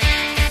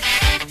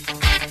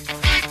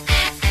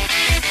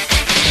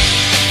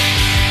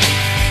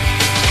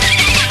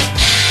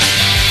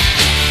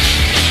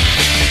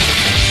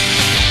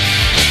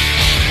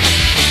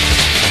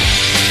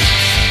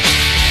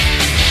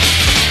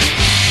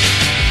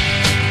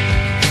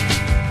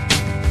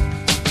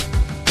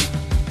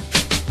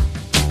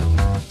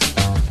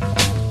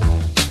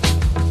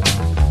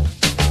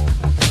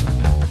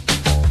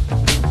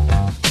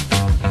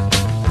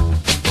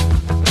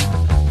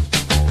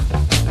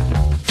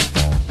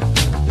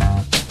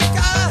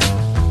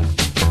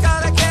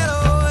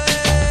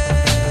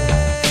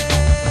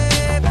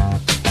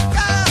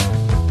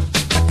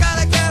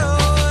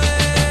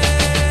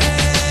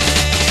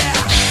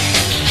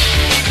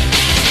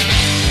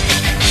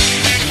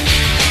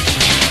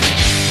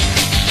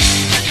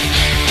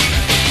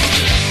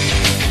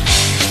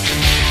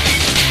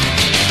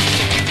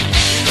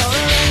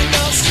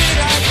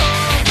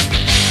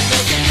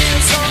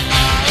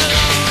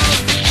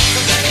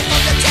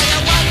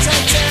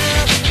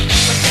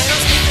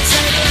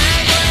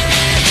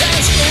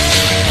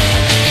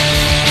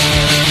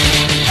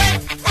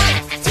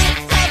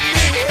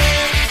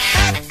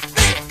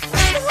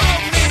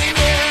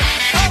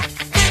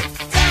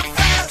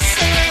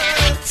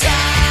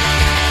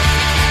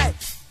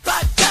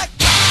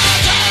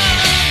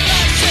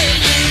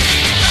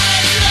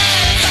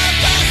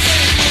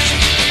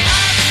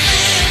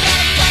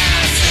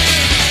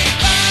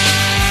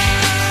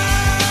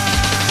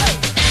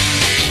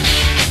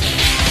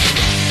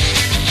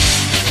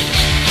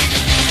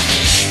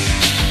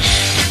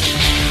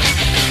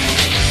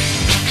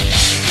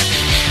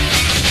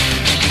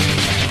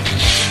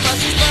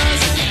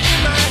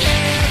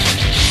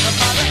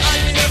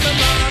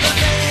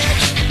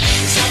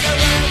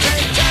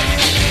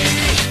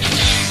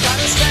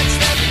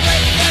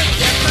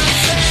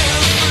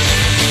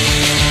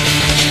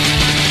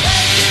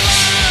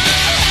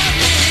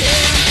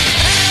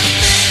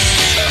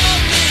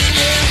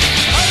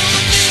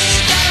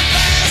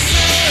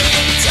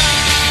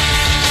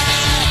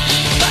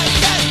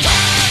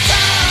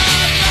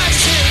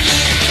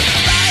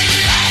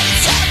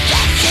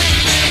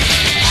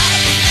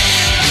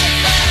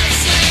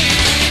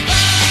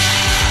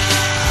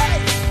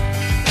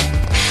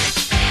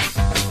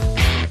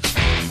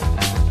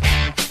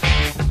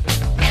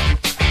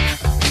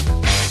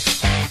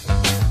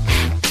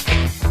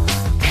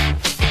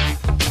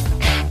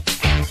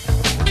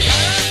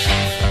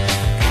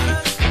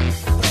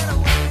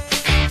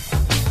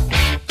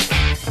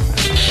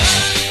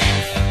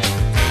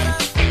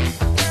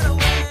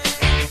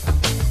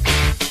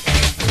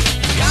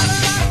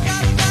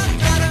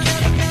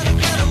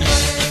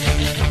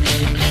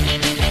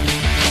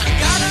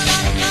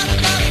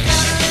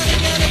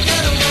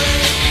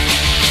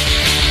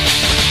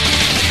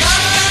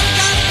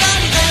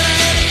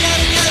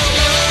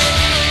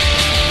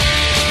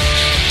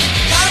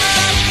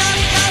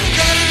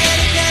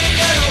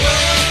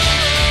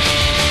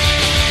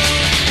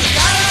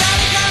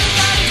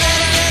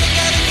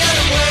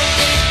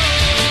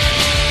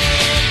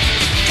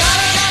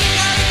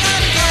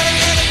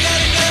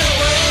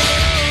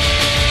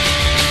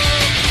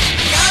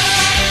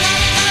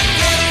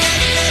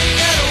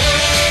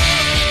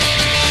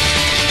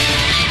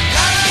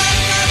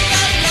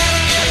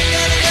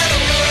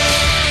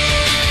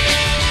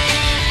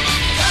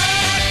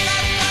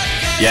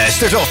 Yeah,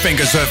 Stiff Little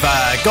Fingers with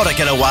Gotta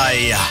Get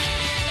Away.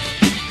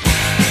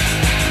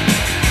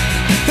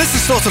 This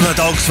is Slaughter and the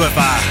Dogs with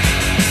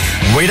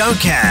We Don't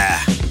Care.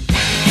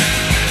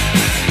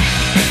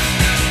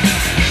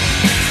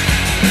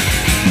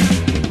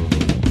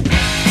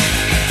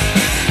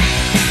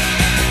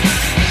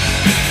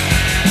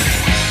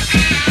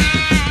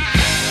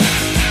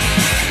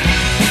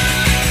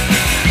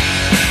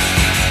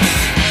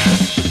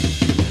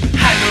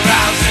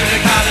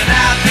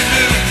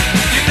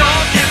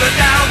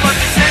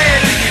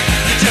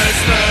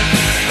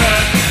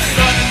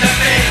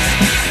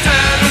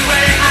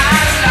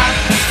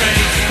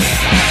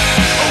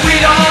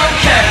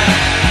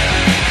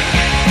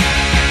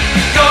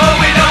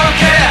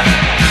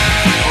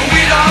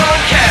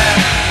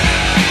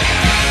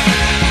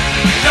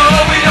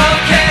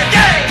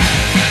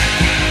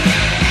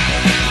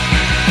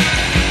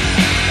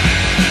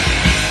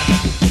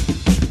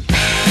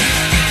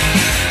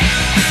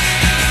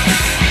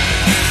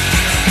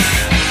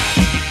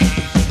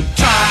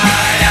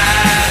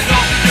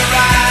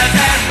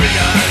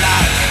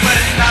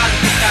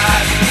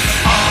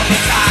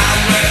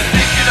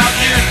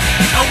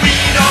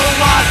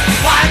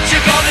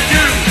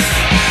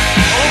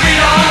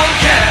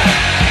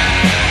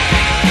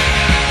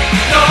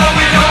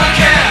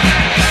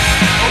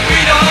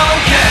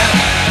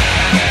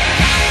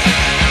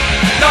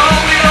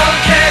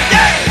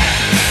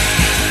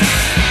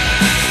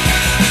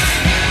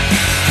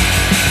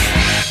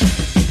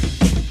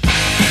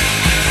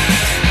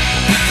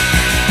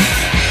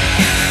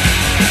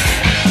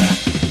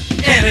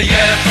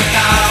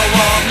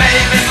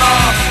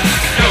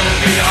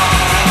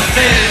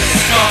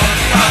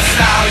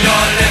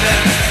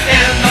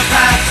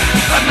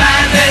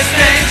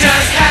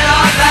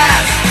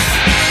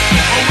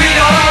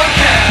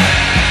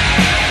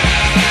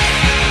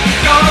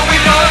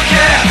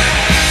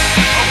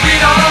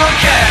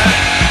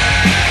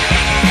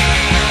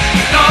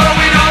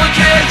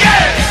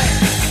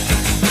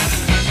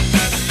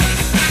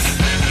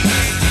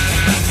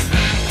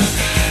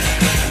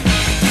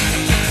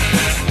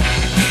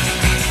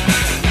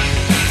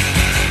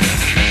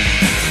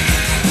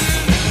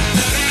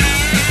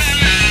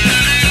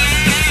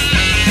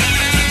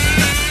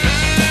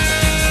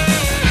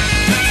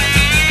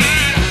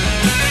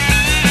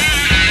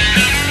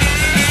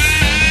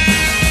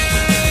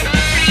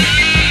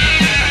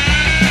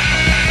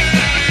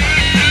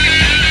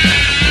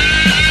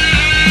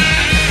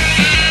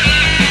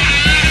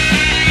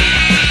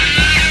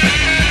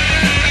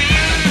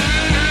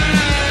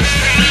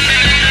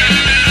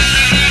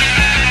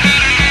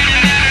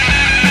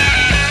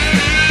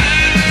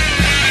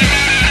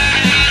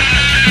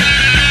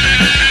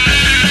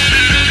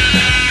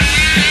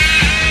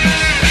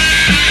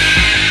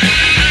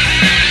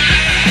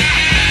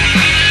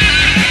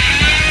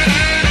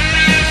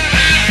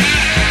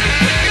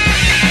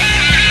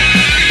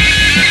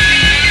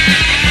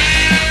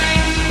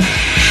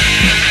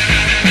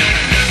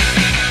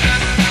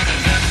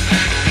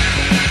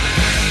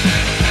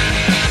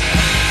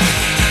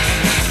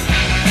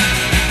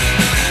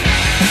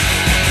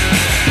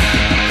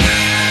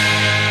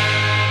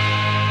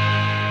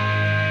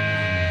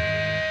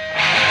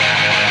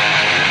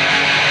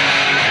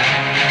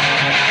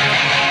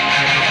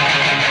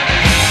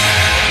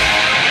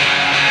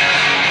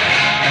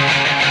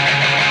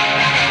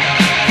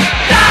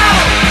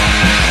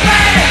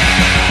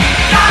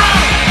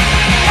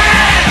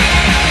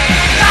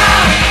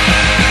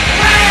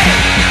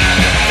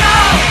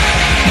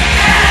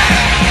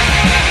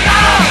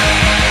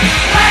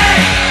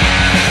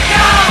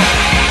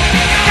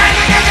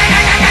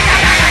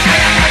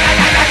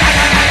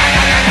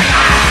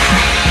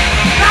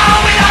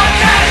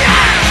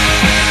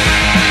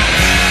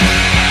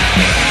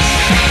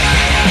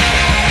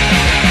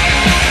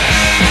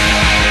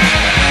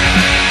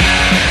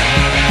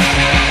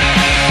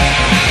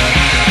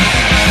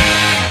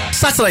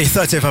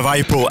 Saturday 30th of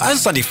April and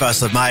Sunday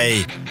 1st of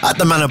May at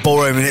the Manor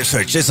Ballroom in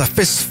Ipswich is a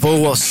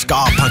fistful of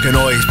ska, punk and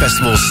oi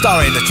festival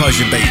starring the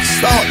Trojan Beats,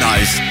 the Hot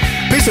Nose,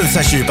 Peace and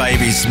Session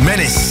Babies,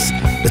 Menace,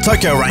 the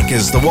Tokyo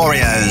Rankers, the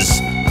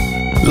Warriors,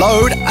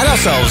 Load and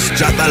ourselves,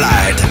 Jack the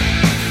Lad.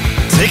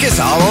 Tickets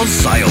are on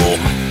sale.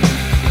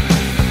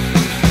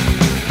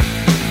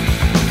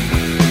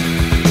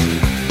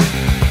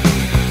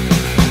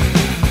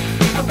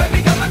 Bye.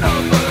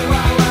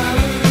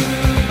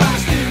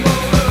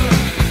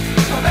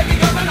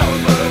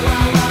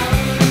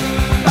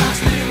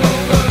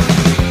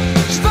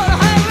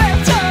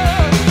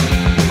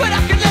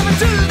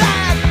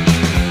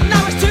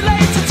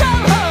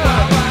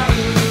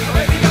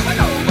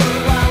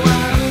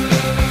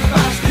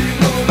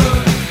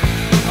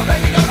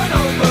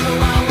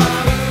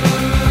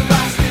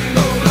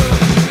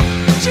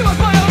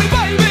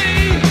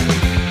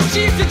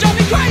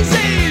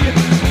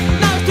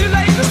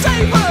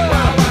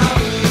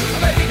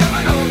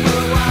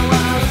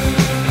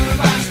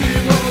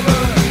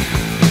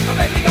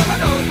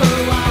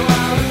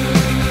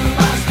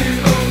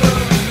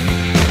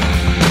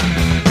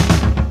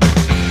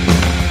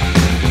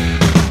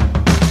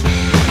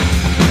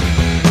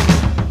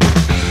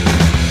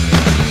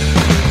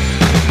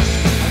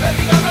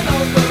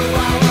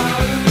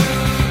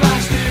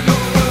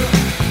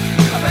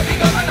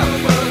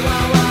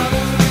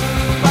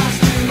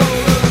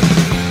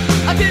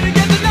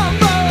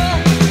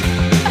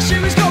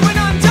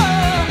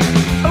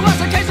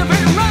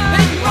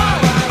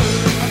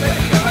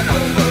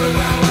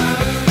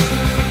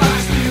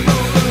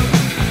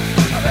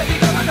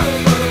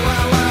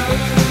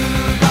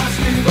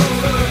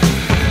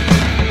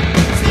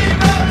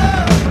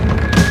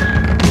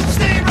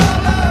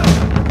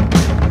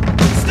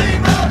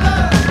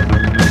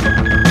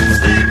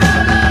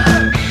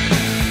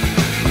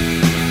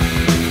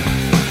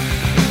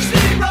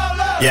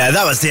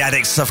 That was The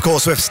Addicts, of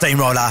course, with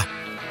Steamroller.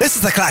 This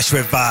is The Clash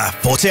with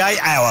 48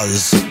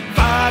 Hours.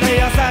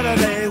 Friday or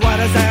Saturday, what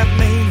does that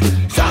mean?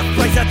 Shop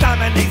breaks a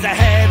diamond, needs a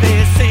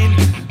heavy scene.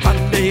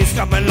 Monday's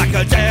coming like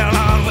a jail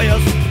on wheels.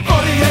 48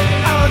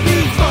 hour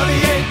needs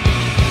 48.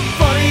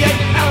 48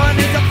 hour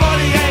needs a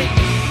 48.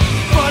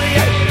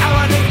 48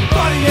 hour needs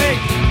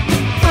 48.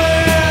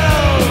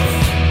 Thrills.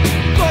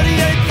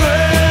 48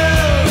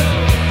 thrills.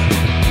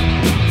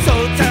 So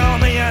tell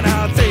me and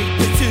I'll take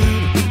the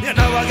tube. You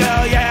know a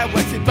girl, yeah,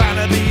 when she's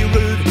bound to be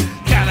rude.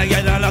 Can I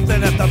get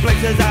nothing at the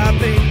places I've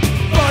been?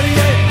 48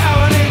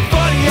 hour needs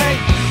 48.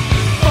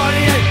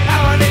 48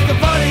 hour needs a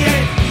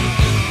 48.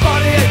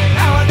 48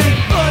 hour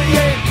needs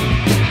 48.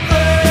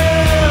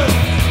 Thrills.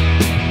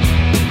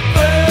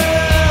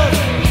 Thrills.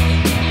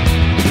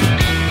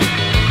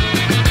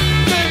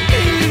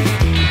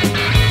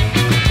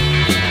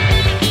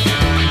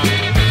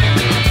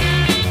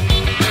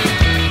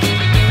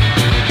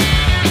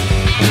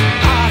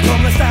 I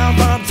come down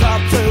from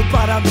top to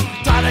bottom,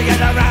 trying to get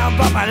around,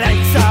 but my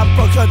legs are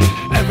broken.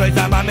 Every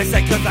time I miss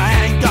it, cause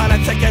I ain't got a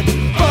ticket.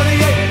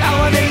 48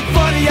 hours need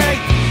 48.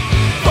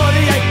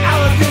 48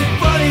 hours need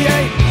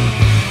 48.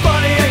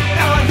 48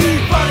 hours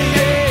need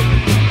 48.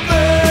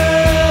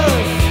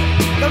 Bills.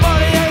 The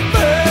 48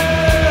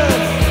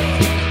 bills.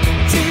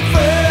 Cheap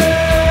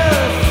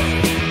bills.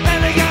 And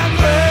they got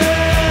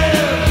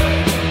bills.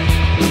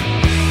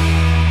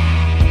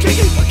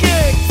 Kicking for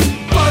kicks.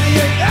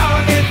 48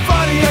 hours need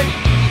 48.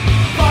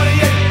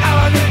 48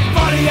 hours need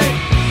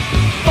 48.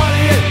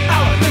 48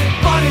 hours need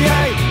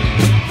 48.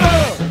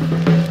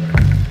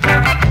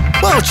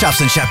 Well, chaps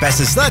and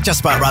chapesses, that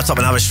just about wraps up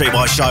another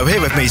Streetwise show here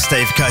with me,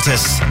 Steve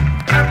Curtis.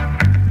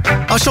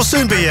 I shall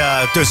soon be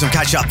doing some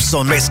catch-ups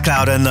on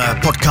Mixcloud and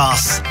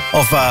podcasts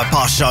of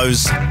past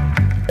shows,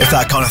 if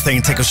that kind of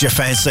thing tickles your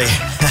fancy.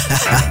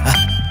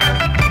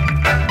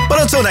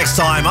 But until next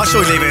time, I shall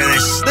leave you with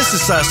this. This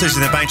is Susie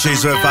the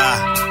Banshees with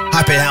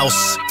Happy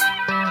House.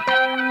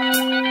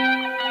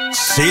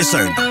 See you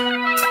soon.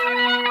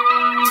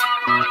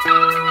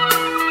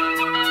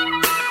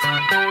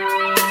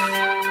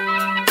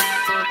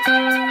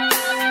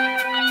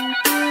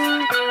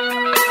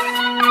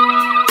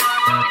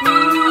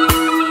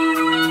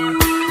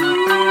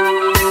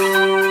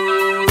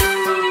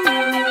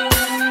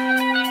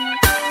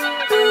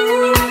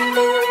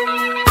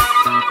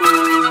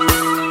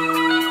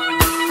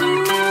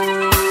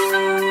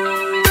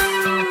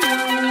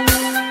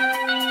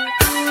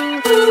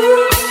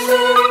 Ooh.